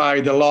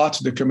intensified a lot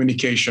the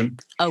communication.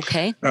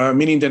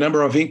 Meaning the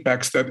number of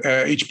impacts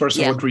that each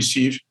person would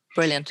receive.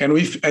 Brilliant. And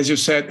with, as you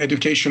said,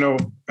 educational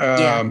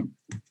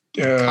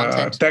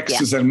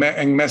texts and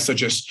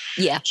messages.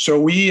 So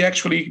we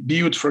actually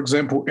built, for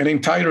example, an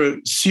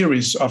entire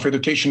series of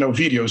educational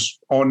videos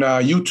on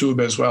YouTube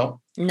as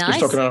well.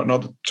 Nice.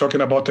 Talking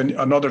about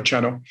another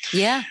channel.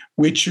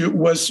 Which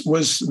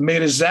was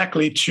made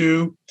exactly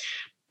to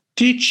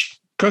teach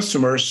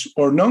customers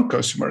or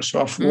non-customers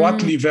of what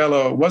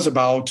Livelo was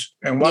about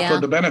and what were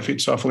the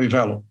benefits of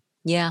Livelo.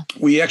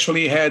 We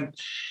actually had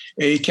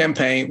a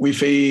campaign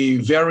with a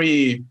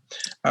very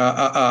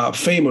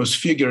famous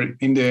figure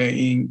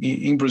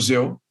in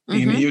Brazil,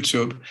 in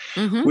YouTube,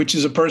 which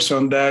is a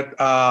person that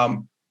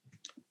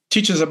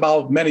teaches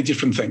about many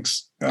different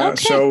things.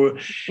 So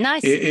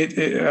nice.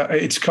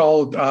 It's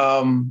called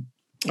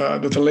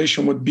the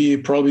translation would be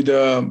probably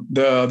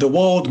the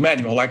world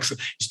manual. Like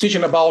it's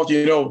teaching about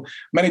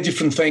many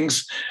different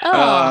things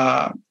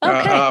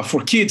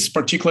for kids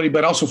particularly,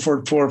 but also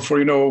for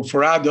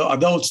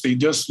adults. They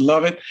just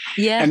love it.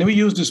 And we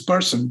use this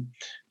person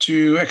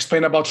to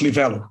explain about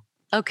Livelo.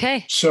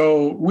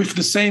 So with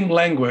the same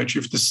language,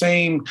 with the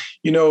same,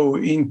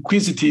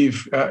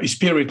 inquisitive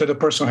spirit that a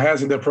person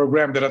has in the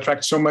program that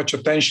attracts so much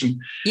attention,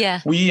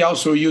 we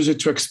also use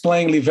it to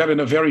explain Livelo in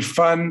a very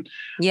fun,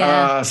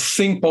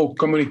 simple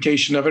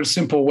communication, a very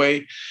simple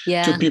way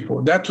to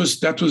people. That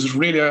was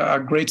really a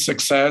great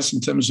success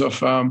in terms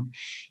of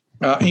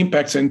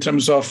impacts, in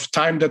terms of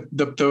time that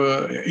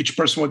each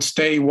person would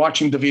stay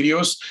watching the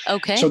videos.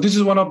 So this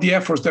is one of the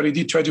efforts that we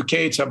did to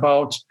educate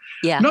about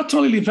not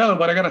only Livelo,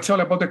 but I got to tell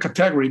you about the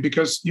category,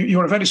 because you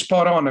are very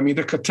spot on. I mean,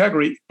 the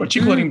category,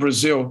 particularly in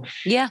Brazil,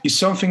 is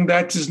something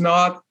that is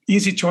not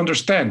easy to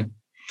understand.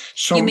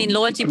 So you mean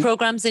loyalty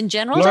programs in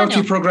general?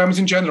 Loyalty programs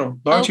in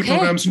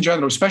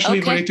general, especially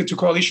related to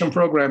coalition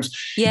programs.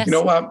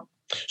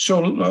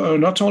 So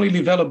not only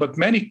Livelo, but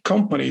many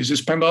companies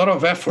spend a lot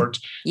of effort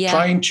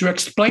trying to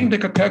explain the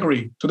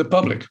category to the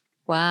public.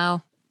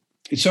 Wow.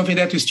 It's something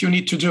that we still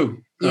need to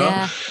do.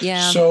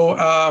 So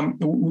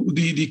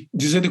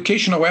these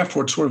educational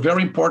efforts were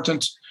very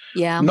important.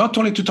 Not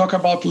only to talk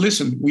about,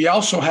 listen, we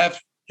also have,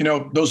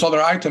 those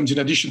other items in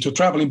addition to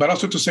traveling, but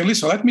also to say,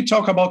 listen, let me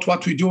talk about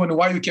what we do and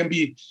why we can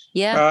be,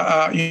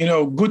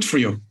 good for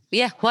you.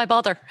 Why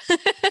bother?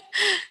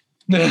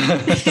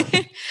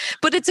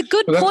 But it's a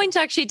good point,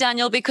 actually,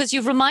 Daniel, because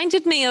you've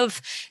reminded me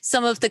of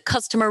some of the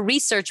customer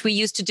research we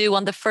used to do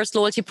on the first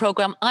loyalty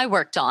program I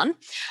worked on.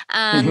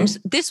 And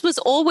this was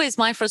always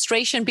my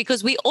frustration,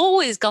 because we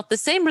always got the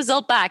same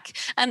result back.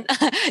 And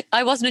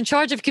I wasn't in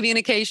charge of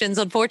communications,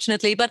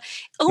 unfortunately, but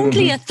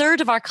only a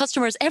third of our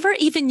customers ever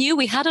even knew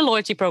we had a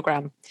loyalty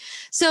program.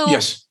 So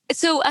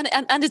So,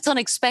 and it's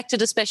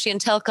unexpected, especially in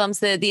telecoms,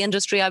 the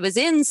industry I was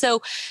in.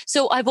 So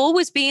I've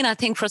always been, I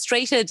think,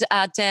 frustrated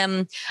at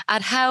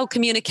how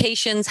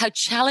communications, how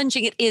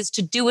challenging it is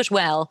to do it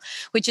well,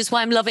 which is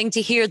why I'm loving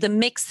to hear the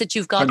mix that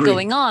you've got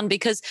going on,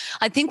 because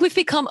I think we've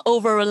become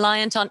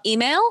over-reliant on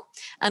email.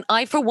 And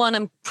I, for one,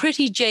 am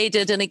pretty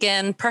jaded. And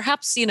again,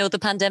 perhaps, the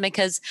pandemic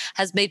has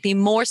made me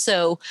more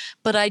so,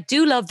 but I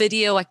do love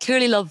video. I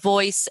clearly love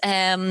voice.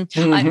 I'm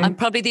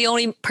probably the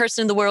only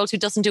person in the world who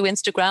doesn't do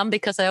Instagram,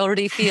 because I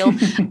already feel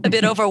a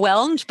bit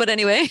overwhelmed. But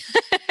anyway,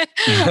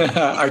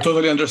 I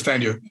totally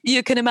understand you.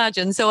 You can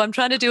imagine. So I'm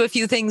trying to do a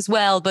few things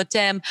well, but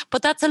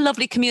that's a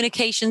lovely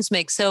communications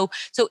mix. So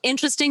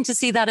interesting to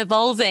see that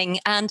evolving.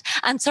 And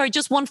sorry,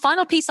 just one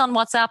final piece on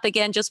WhatsApp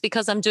again, just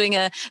because I'm doing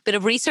a bit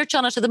of research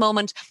on it at the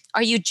moment.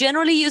 Are you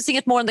generally using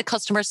it more on the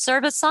customer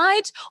service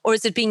side, or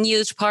is it being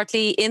used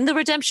partly in the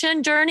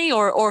redemption journey,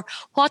 or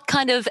what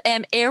kind of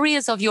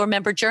areas of your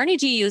member journey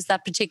do you use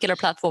that particular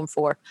platform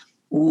for?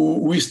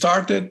 We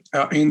started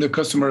in the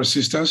customer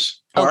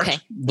assistance part.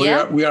 We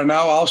are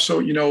now also,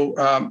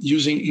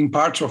 using in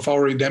parts of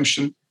our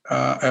redemption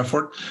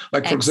effort.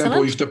 Like, for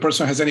example, if the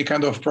person has any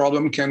kind of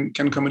problem, can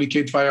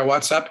communicate via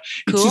WhatsApp.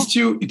 Cool.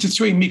 It's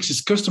still a mix.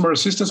 It's customer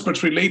assistance,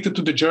 but related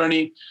to the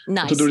journey,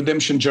 to the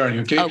redemption journey.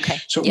 Okay.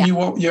 So we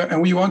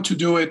want to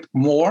do it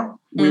more.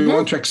 We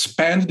want to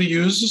expand the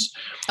uses.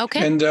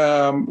 Okay. And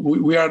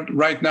we are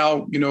right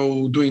now,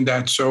 doing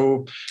that.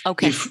 So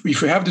if we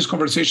have this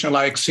conversation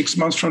like 6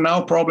 months from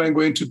now, probably I'm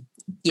going to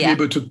be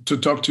able to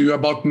talk to you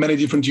about many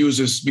different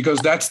uses, because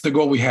that's the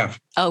goal we have.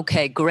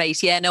 Okay,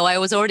 great. Yeah, no, I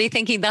was already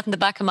thinking that in the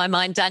back of my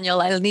mind, Daniel.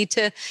 I'll need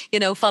to,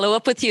 follow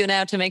up with you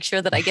now to make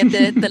sure that I get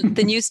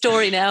the new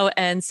story now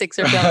in 6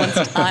 or 12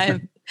 months'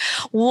 time.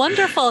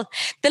 Wonderful.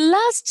 The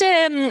last,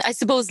 I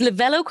suppose,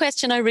 Livelo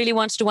question I really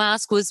wanted to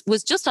ask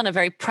was just on a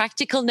very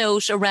practical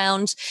note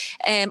around,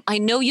 I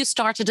know you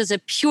started as a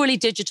purely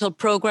digital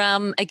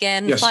program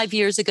again, yes, 5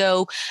 years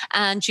ago,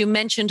 and you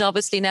mentioned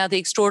obviously now the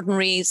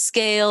extraordinary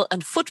scale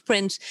and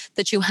footprint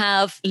that you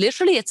have.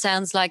 Literally, it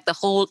sounds like the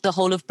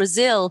whole of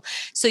Brazil.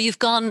 So you've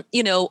gone,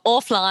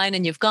 offline,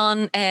 and you've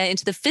gone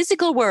into the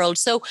physical world.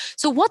 So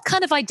what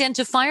kind of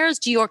identifiers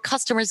do your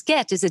customers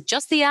get? Is it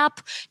just the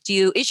app? Do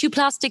you issue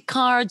plastic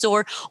cards?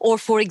 Or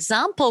for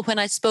example, when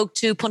I spoke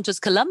to Puntos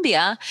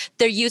Colombia,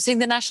 they're using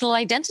the national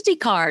identity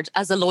card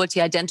as a loyalty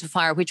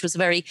identifier, which was a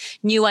very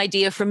new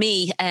idea for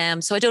me.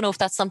 So I don't know if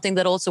that's something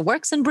that also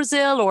works in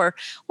Brazil, or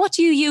what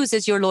do you use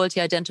as your loyalty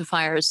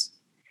identifiers?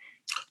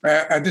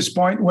 At this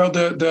point, well,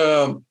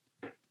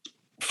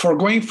 for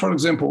going, for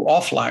example,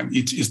 offline,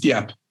 it's the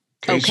app.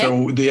 Okay,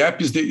 so the app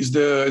is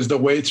the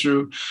way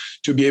to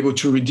be able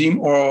to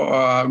redeem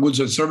or goods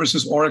and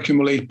services or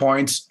accumulate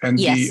points and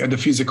the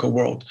physical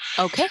world.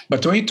 Okay.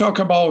 But when you talk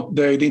about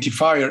the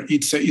identifier,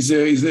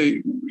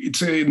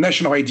 it's a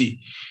national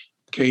ID.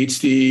 Okay, it's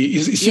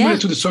similar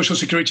to the social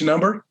security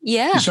number.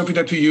 Yeah, it's something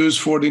that we use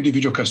for the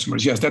individual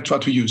customers. Yes, that's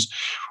what we use.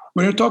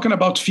 When you're talking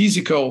about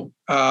physical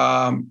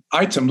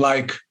item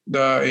like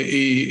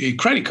a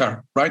credit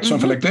card, right? Mm-hmm.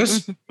 Something like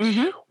this,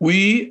 mm-hmm.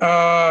 We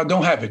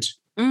don't have it.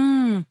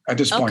 At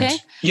this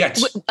point, yet.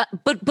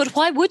 But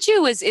why would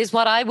you? Is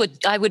what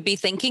I would be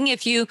thinking.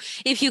 If you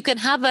can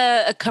have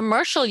a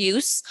commercial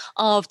use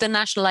of the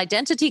national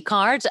identity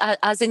card,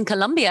 as in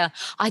Colombia,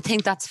 I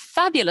think that's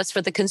fabulous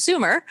for the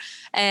consumer.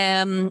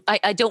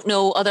 I don't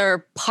know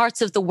other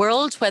parts of the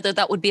world whether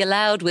that would be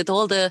allowed with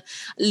all the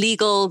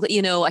legal.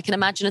 I can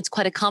imagine it's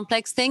quite a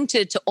complex thing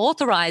to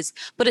authorize,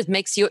 but it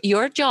makes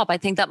your job, I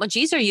think, that much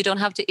easier. You don't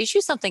have to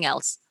issue something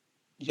else.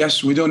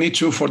 Yes, we don't need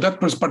to. For that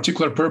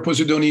particular purpose,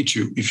 you don't need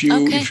to. If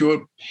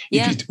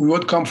it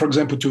would come, for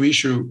example, to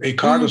issue a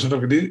card or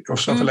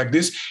something like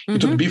this,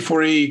 it would be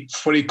for a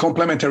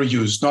complementary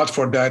use, not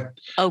for that.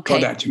 Okay.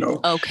 For that,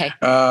 Okay.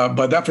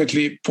 But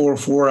definitely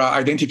for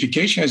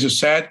identification, as you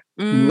said,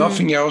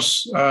 nothing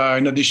else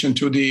in addition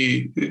to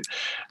the,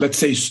 let's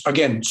say,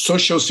 again,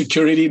 social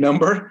security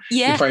number,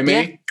 if I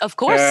may, of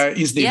course,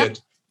 is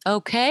needed. Yeah.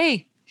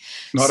 Okay.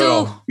 Not at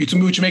all.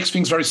 Which makes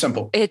things very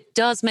simple. It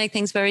does make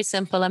things very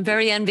simple. I'm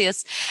very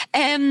envious.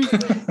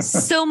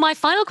 So my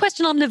final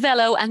question on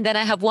Livelo, and then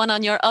I have one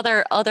on your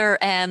other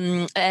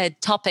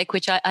topic,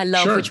 which I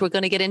love, sure, which we're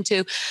going to get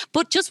into.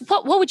 But just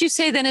what would you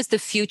say then is the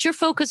future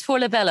focus for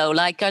Livelo?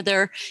 Like, are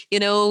there,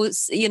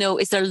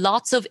 is there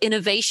lots of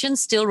innovation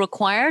still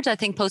required, I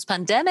think,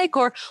 post-pandemic?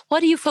 Or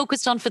what are you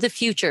focused on for the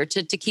future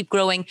to keep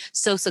growing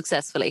so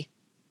successfully?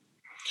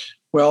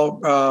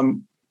 Well,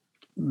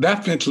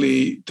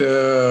 definitely,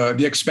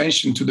 the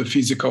expansion to the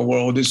physical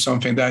world is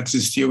something that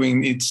is still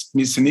in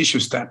its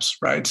initial steps,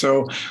 right?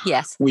 So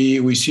yes,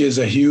 we see as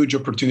a huge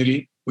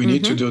opportunity. We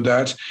need to do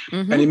that.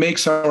 Mm-hmm. And it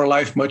makes our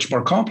life much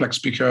more complex,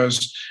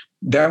 because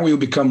then we'll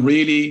become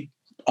really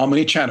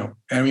omni-channel,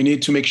 and we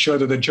need to make sure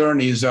that the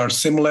journeys are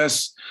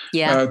seamless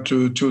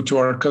to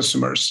our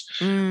customers,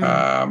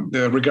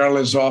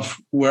 regardless of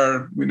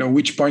where,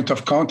 which point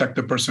of contact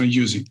the person is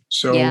using.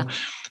 So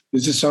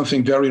this is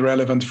something very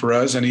relevant for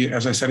us, and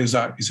as I said, is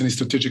a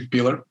strategic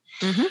pillar.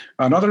 Mm-hmm.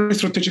 Another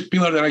strategic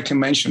pillar that I can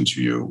mention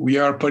to you, we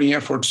are putting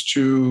efforts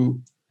to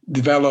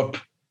develop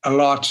a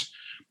lot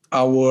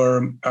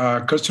our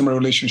customer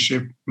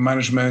relationship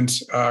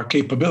management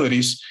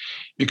capabilities,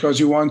 because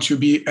you want to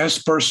be as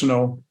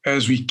personal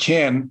as we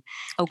can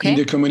in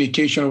the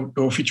communication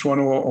of each one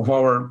of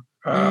our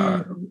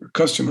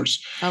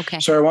customers. Okay.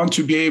 So I want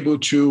to be able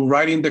to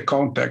write in the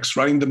context,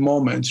 write in the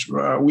moment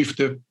with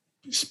the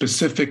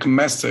specific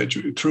message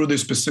through the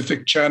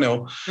specific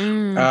channel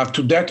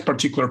to that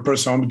particular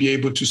person. I want to be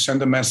able to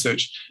send a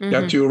message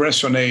that will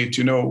resonate,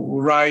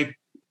 right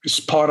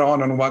spot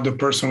on what the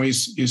person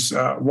is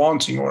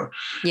wanting or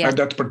at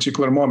that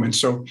particular moment.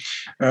 So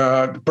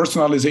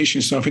personalization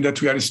is something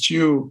that we are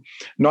still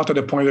not at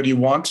the point that you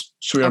want.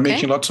 So we are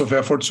making lots of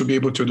efforts to be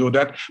able to do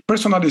that.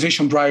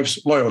 Personalization drives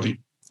loyalty.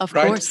 Of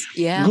right? course,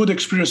 yeah. Good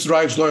experience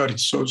drives loyalty.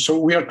 So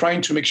we are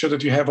trying to make sure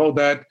that you have all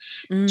that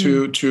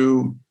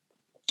to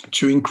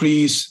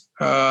increase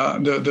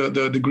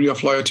the degree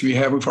of loyalty we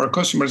have with our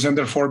customers, and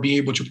therefore being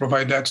able to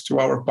provide that to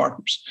our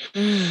partners.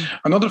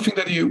 Another thing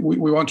that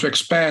we want to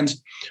expand,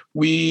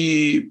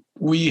 we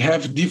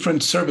have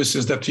different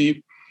services that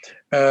we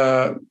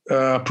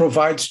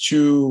provide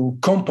to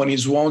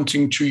companies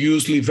wanting to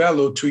use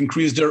Livelo to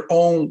increase their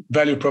own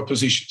value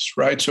propositions,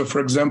 right? So,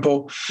 for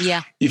example,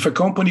 if a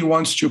company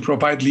wants to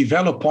provide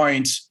Livelo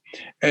points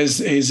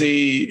as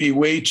a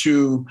way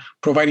to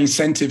provide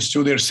incentives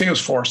to their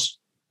sales force,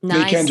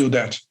 they can do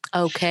that.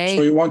 Okay.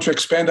 So we want to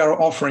expand our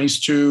offerings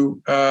to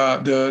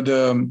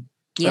those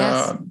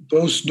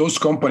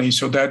companies,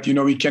 so that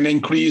we can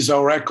increase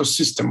our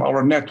ecosystem,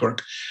 our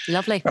network.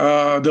 Lovely.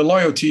 The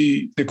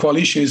loyalty, the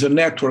coalition is a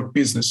network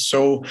business.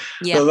 So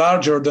the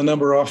larger the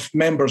number of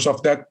members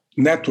of that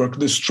network,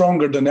 the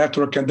stronger the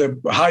network and the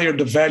higher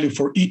the value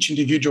for each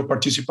individual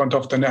participant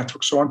of the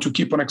network. So I want to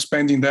keep on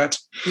expanding that.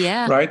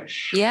 Yeah. Right.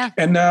 Yeah.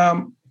 And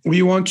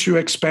we want to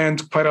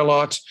expand quite a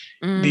lot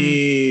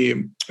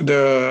the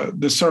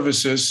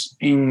services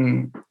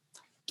in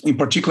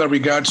particular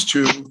regards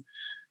to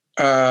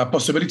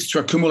possibility to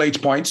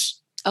accumulate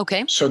points.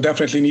 Okay. So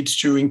definitely needs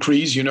to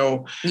increase,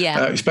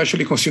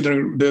 especially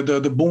considering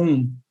the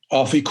boom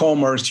of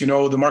e-commerce,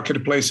 the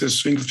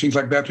marketplaces, things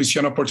like that. We see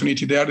an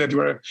opportunity there that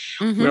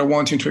we're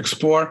wanting to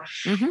explore.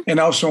 And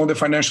also on the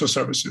financial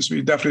services,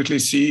 we definitely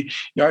see,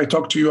 I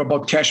talked to you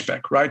about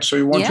cashback, right? So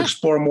you want to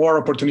explore more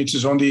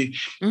opportunities on the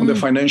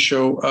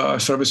financial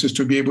services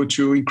to be able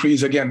to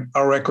increase, again,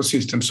 our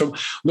ecosystem. So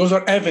those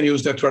are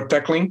avenues that we're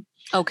tackling.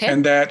 Okay.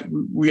 And that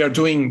we are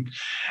doing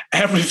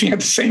everything at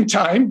the same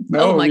time.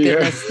 No, my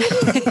goodness.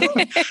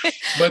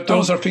 But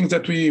those are things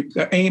that we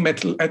aim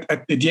at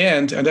the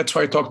end. And that's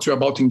why I talked to you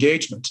about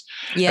engagement.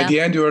 Yeah. At the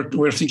end,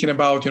 we're thinking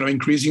about,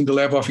 increasing the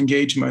level of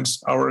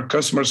engagements our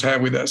customers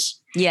have with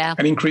us. Yeah.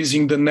 And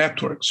increasing the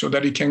network so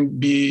that it can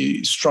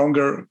be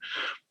stronger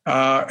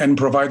and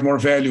provide more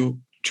value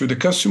to the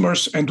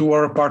customers and to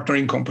our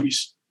partnering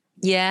companies.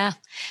 Yeah,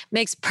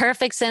 makes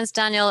perfect sense,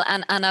 Daniel.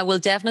 And I will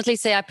definitely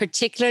say I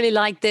particularly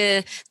like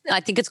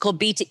I think it's called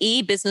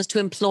B2E, business to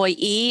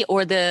employee,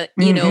 or the,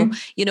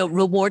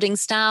 rewarding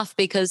staff,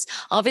 because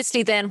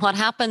obviously then what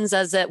happens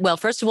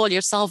first of all,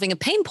 you're solving a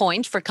pain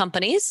point for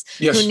companies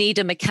who need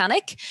a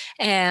mechanic.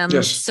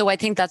 So I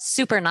think that's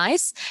super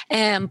nice.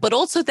 But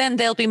also then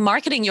they'll be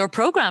marketing your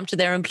program to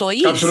their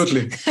employees.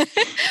 Absolutely.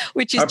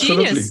 Which is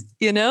genius.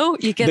 You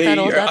get that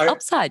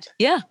upside.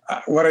 Yeah.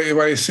 What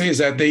I say is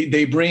that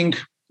they bring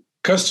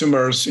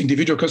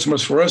individual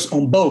customers for us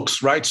on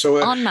bulks, right? So,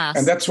 en masse.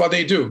 And that's what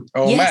they do,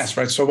 en masse,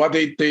 right? So what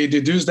they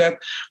do is that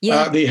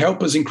they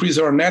help us increase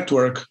our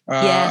network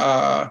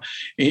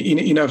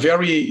in a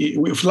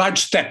with large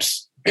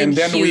steps. And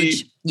then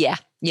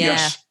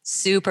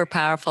super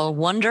powerful,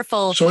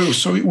 wonderful. So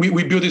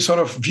we build this sort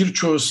of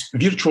virtuous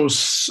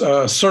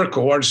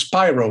circle or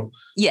spiral.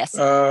 Yes.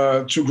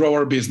 To grow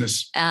our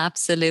business.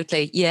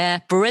 Absolutely.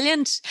 Yeah.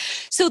 Brilliant.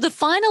 So the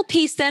final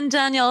piece then,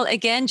 Daniel,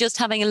 again, just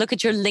having a look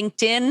at your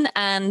LinkedIn,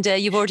 and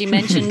you've already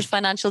mentioned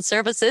financial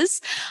services.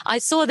 I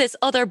saw this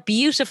other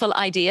beautiful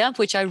idea,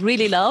 which I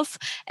really love,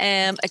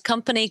 a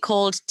company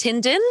called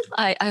Tindin.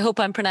 I hope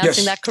I'm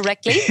pronouncing that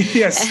correctly.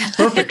 Yes,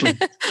 perfectly.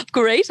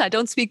 Great. I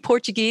don't speak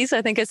Portuguese,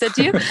 I think I said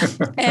to you.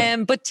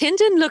 But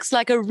Tindin looks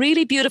like a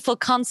really beautiful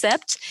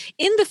concept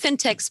in the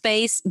fintech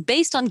space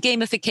based on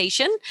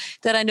gamification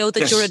that I know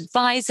that you're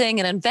advising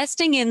and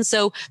investing in.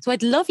 So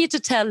I'd love you to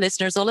tell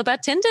listeners all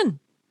about Tindin.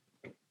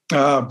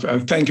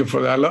 Thank you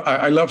for that.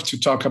 I love to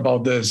talk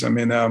about this. I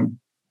mean,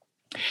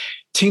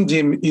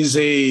 Tindin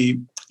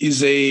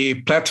is a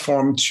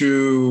platform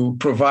to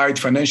provide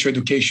financial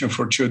education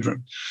for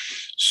children.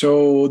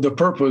 So the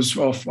purpose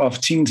of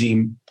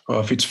Tindin,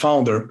 of its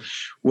founder,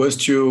 was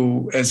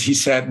to, as he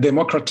said,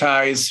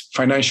 democratize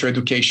financial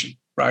education.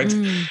 Right,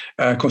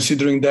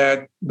 considering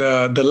that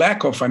the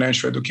lack of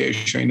financial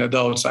education in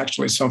adults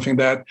actually is something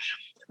that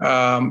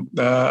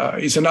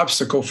is an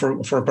obstacle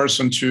for a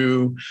person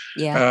to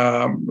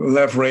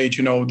leverage,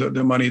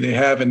 the money they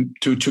have and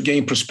to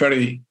gain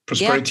prosperity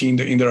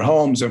in their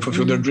homes and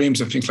fulfill their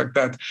dreams and things like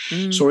that.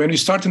 So when you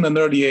start in an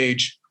early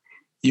age,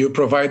 you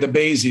provide the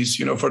basis,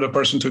 for the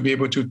person to be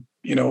able to,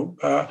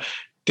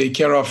 take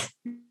care of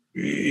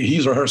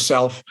his or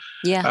herself,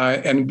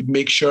 and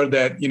make sure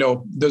that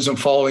doesn't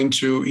fall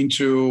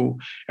into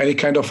any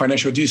kind of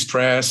financial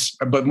distress,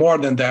 but more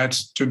than that,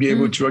 to be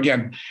able to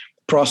again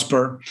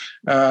prosper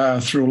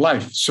through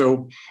life.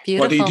 So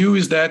what they do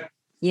is that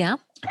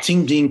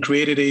Tindin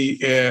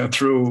created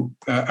through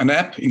an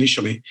app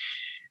initially,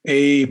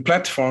 a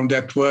platform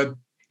that would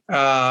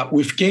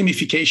with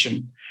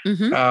gamification,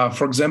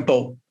 for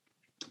example,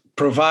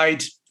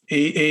 provide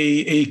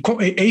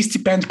a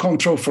stipend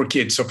control for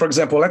kids. So, for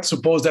example, let's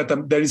suppose that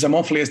there is a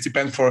monthly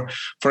stipend for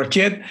a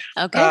kid.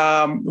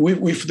 Okay.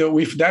 With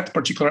that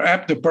particular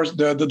app,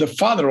 the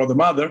father or the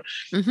mother,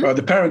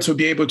 the parents will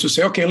be able to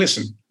say, "Okay,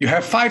 listen, you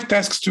have 5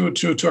 tasks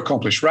to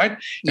accomplish, right?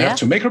 You have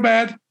to make her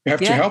bed, you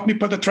have to help me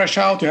put the trash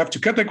out, you have to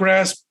cut the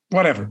grass,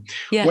 whatever.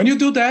 Yeah. When you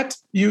do that,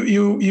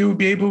 you'll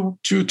be able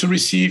to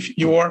receive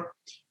your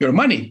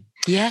money."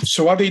 Yeah.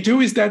 So what they do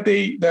is that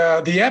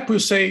the app will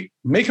say,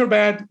 make her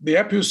bed. The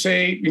app will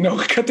say,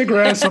 cut the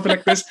grass, something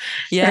like this.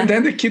 And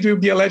then the kid will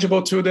be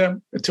eligible to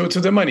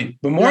the money.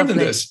 But more than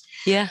this,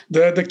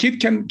 the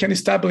kid can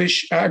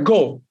establish a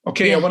goal.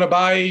 Okay, I want to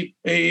buy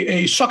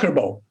a soccer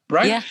ball,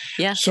 right?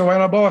 Yeah. So I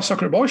want to buy a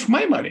soccer ball with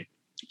my money.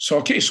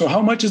 So, so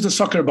how much is the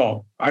soccer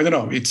ball? I don't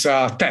know. It's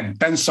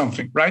 10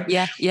 something, right?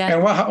 Yeah.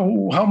 And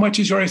how much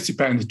is your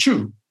stipend?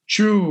 Two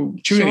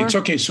units.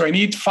 Okay, so I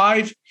need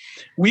 5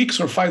 weeks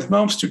or 5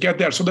 months to get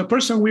there. So the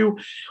person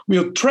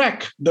will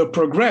track the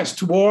progress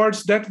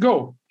towards that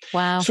goal.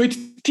 Wow. So it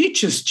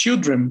teaches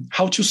children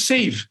how to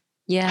save,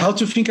 how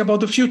to think about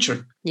the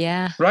future.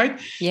 Yeah. Right?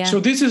 Yeah. So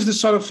this is the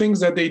sort of things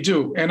that they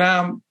do. And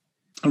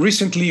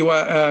recently,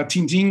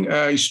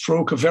 Tindin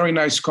struck a very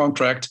nice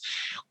contract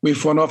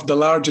with one of the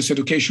largest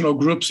educational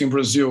groups in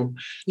Brazil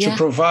to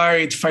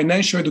provide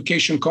financial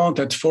education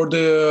content for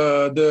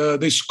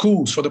the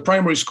schools, for the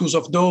primary schools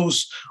of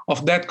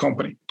that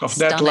company, of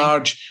that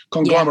large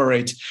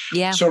conglomerate.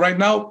 Yeah. So right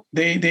now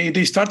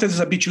they started as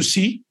a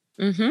B2C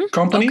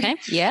company. Okay.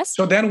 Yes.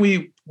 So then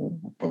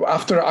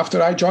after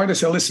I joined, I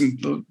said, listen,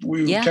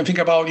 we can think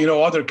about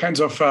other kinds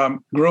of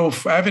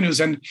growth avenues,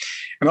 and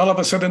all of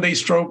a sudden they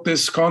struck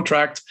this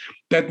contract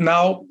that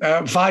now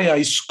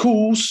via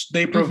schools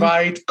they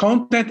provide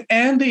content,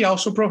 and they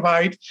also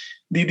provide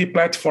the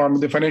platform,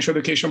 the financial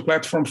education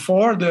platform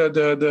for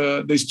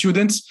the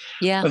students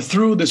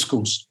through the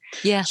schools.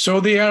 Yeah.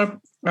 So they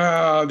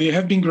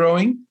have been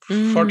growing,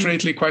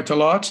 fortunately, quite a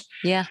lot.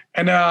 Yeah.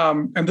 And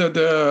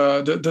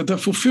the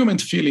fulfillment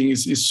feeling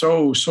is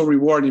so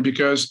rewarding,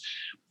 because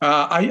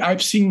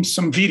I've seen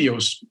some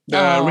videos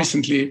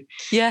recently.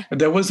 Yeah.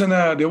 There was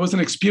an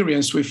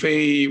experience with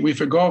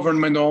a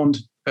government-owned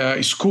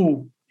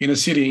school in a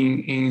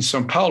city in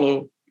São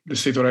Paulo, the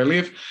state where I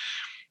live.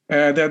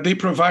 That they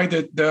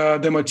provided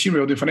the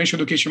material, the financial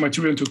education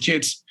material to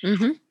kids,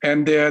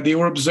 and they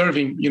were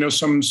observing,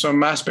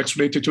 some aspects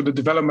related to the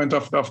development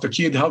of the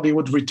kid, how they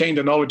would retain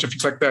the knowledge and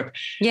things like that.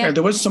 Yeah. And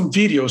there was some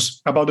videos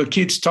about the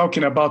kids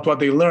talking about what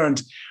they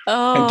learned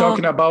and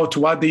talking about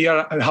how they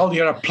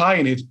are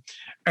applying it,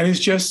 and it's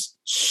just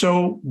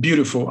so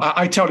beautiful.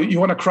 I tell you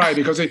want to cry,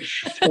 because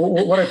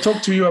when I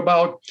talk to you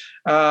about,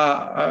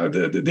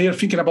 they are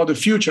thinking about the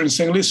future and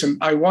saying, listen,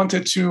 I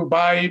wanted to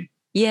buy.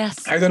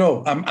 Yes. I don't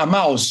know, a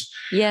mouse,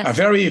 a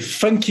very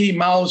funky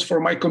mouse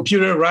for my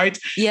computer, right?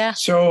 Yeah.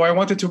 So I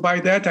wanted to buy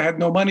that. I had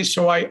no money.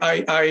 So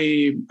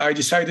I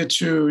decided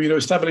to,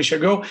 establish a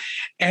Go.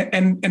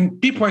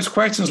 And people ask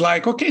questions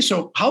like, okay,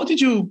 so how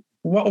did you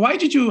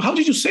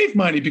save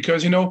money?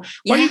 Because,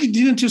 why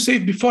didn't you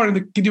save before? And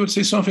the kid would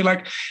say something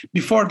like,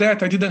 before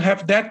that, I didn't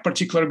have that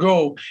particular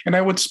goal. And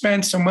I would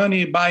spend some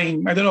money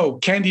buying, I don't know,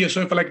 candy or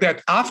something like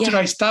that. After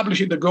I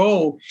established the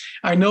goal,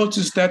 I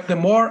noticed that the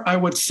more I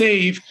would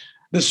save,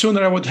 the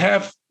sooner I would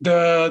have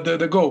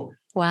the goal.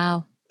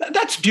 Wow.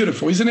 That's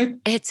beautiful, isn't it?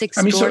 It's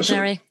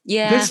extraordinary.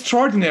 That's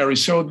extraordinary.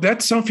 So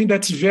that's something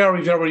that's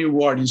very, very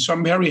rewarding. So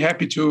I'm very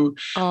happy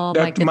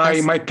that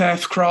my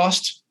path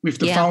crossed with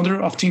the founder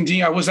of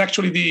TinDin. I was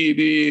actually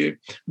the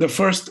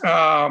first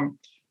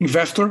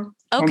investor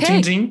on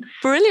TinDin.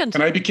 Brilliant.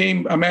 And I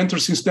became a mentor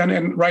since then.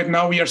 And right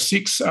now we are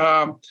 6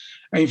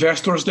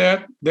 investors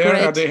there.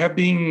 They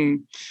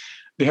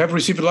have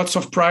received lots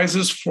of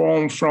prizes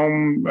from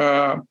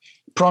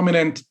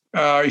prominent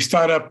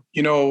startup,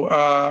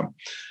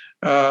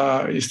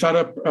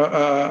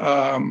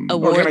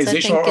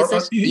 organization.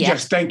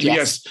 Yes, thank you.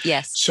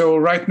 Yes. So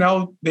right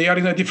now they are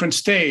in a different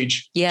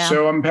stage. Yeah.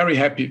 So I'm very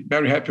happy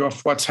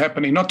of what's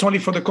happening. Not only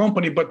for the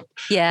company, but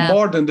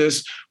more than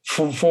this,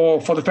 for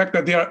the fact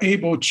that they are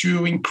able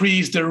to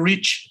increase the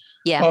reach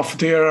of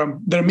their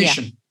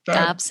mission. Yeah.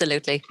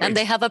 Absolutely. Great. And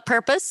they have a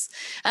purpose.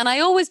 And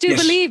I always do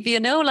believe,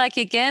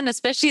 again,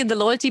 especially in the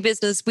loyalty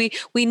business,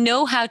 we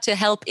know how to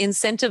help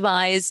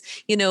incentivize,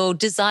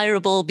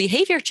 desirable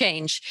behavior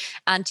change,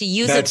 and to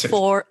use it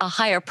for a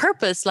higher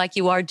purpose, like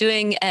you are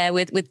doing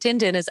with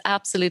TinDin, is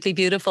absolutely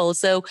beautiful.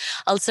 So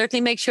I'll certainly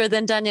make sure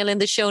then, Daniel, in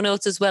the show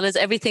notes, as well as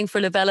everything for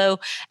Livelo,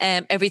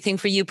 everything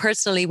for you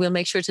personally, we'll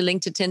make sure to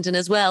link to TinDin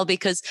as well,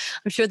 because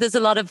I'm sure there's a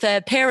lot of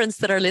parents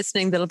that are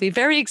listening that'll be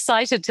very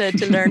excited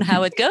to learn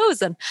how it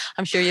goes. And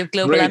I'm sure you have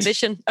global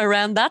ambition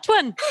around that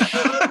one.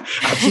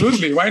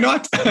 Absolutely. Why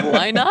not?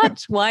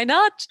 Why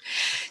not?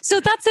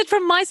 So that's it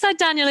from my side,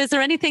 Daniel. Is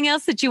there anything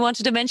else that you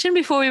wanted to mention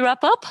before we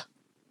wrap up?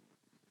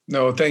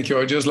 No, thank you.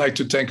 I'd just like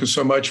to thank you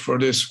so much for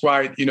this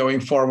quite,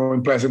 informal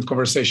and pleasant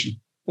conversation.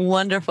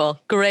 Wonderful.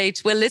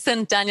 Great. Well,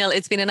 listen, Daniel,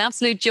 it's been an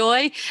absolute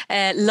joy.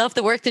 Love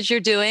the work that you're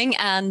doing.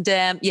 And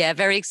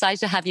very excited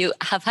to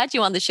have had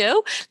you on the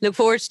show. Look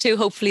forward to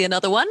hopefully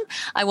another one.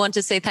 I want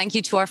to say thank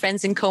you to our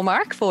friends in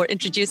Comarch for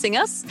introducing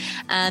us.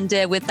 And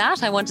with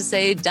that, I want to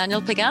say,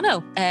 Daniel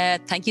Pagano,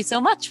 thank you so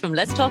much from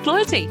Let's Talk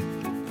Loyalty.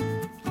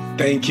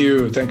 Thank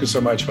you. Thank you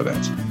so much for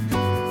that.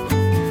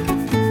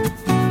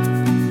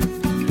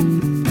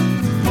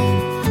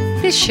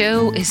 This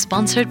show is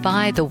sponsored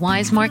by The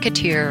Wise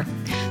Marketeer,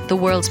 the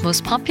world's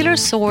most popular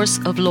source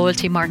of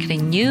loyalty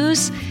marketing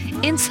news,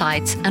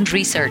 insights, and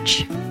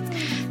research.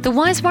 The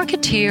Wise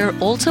Marketeer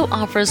also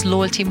offers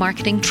loyalty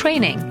marketing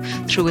training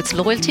through its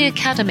Loyalty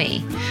Academy,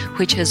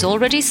 which has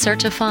already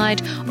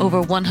certified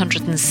over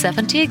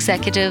 170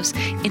 executives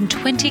in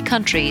 20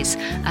 countries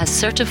as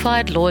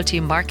certified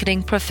loyalty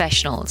marketing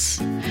professionals.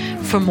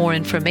 For more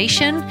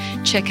information,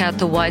 check out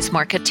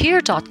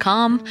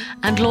thewisemarketeer.com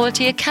and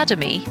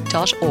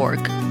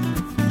loyaltyacademy.org.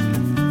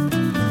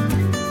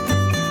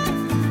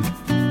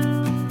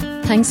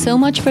 Thanks so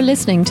much for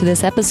listening to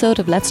this episode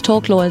of Let's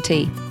Talk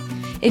Loyalty.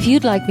 If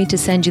you'd like me to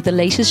send you the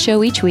latest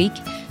show each week,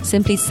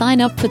 simply sign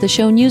up for the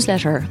show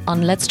newsletter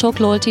on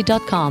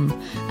letstalkloyalty.com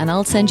and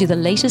I'll send you the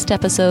latest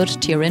episode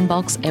to your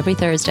inbox every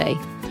Thursday.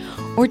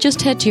 Or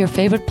just head to your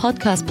favourite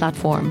podcast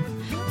platform,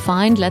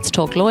 find Let's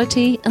Talk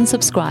Loyalty and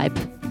subscribe.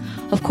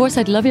 Of course,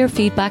 I'd love your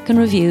feedback and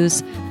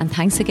reviews, and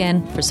thanks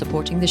again for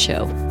supporting the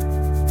show.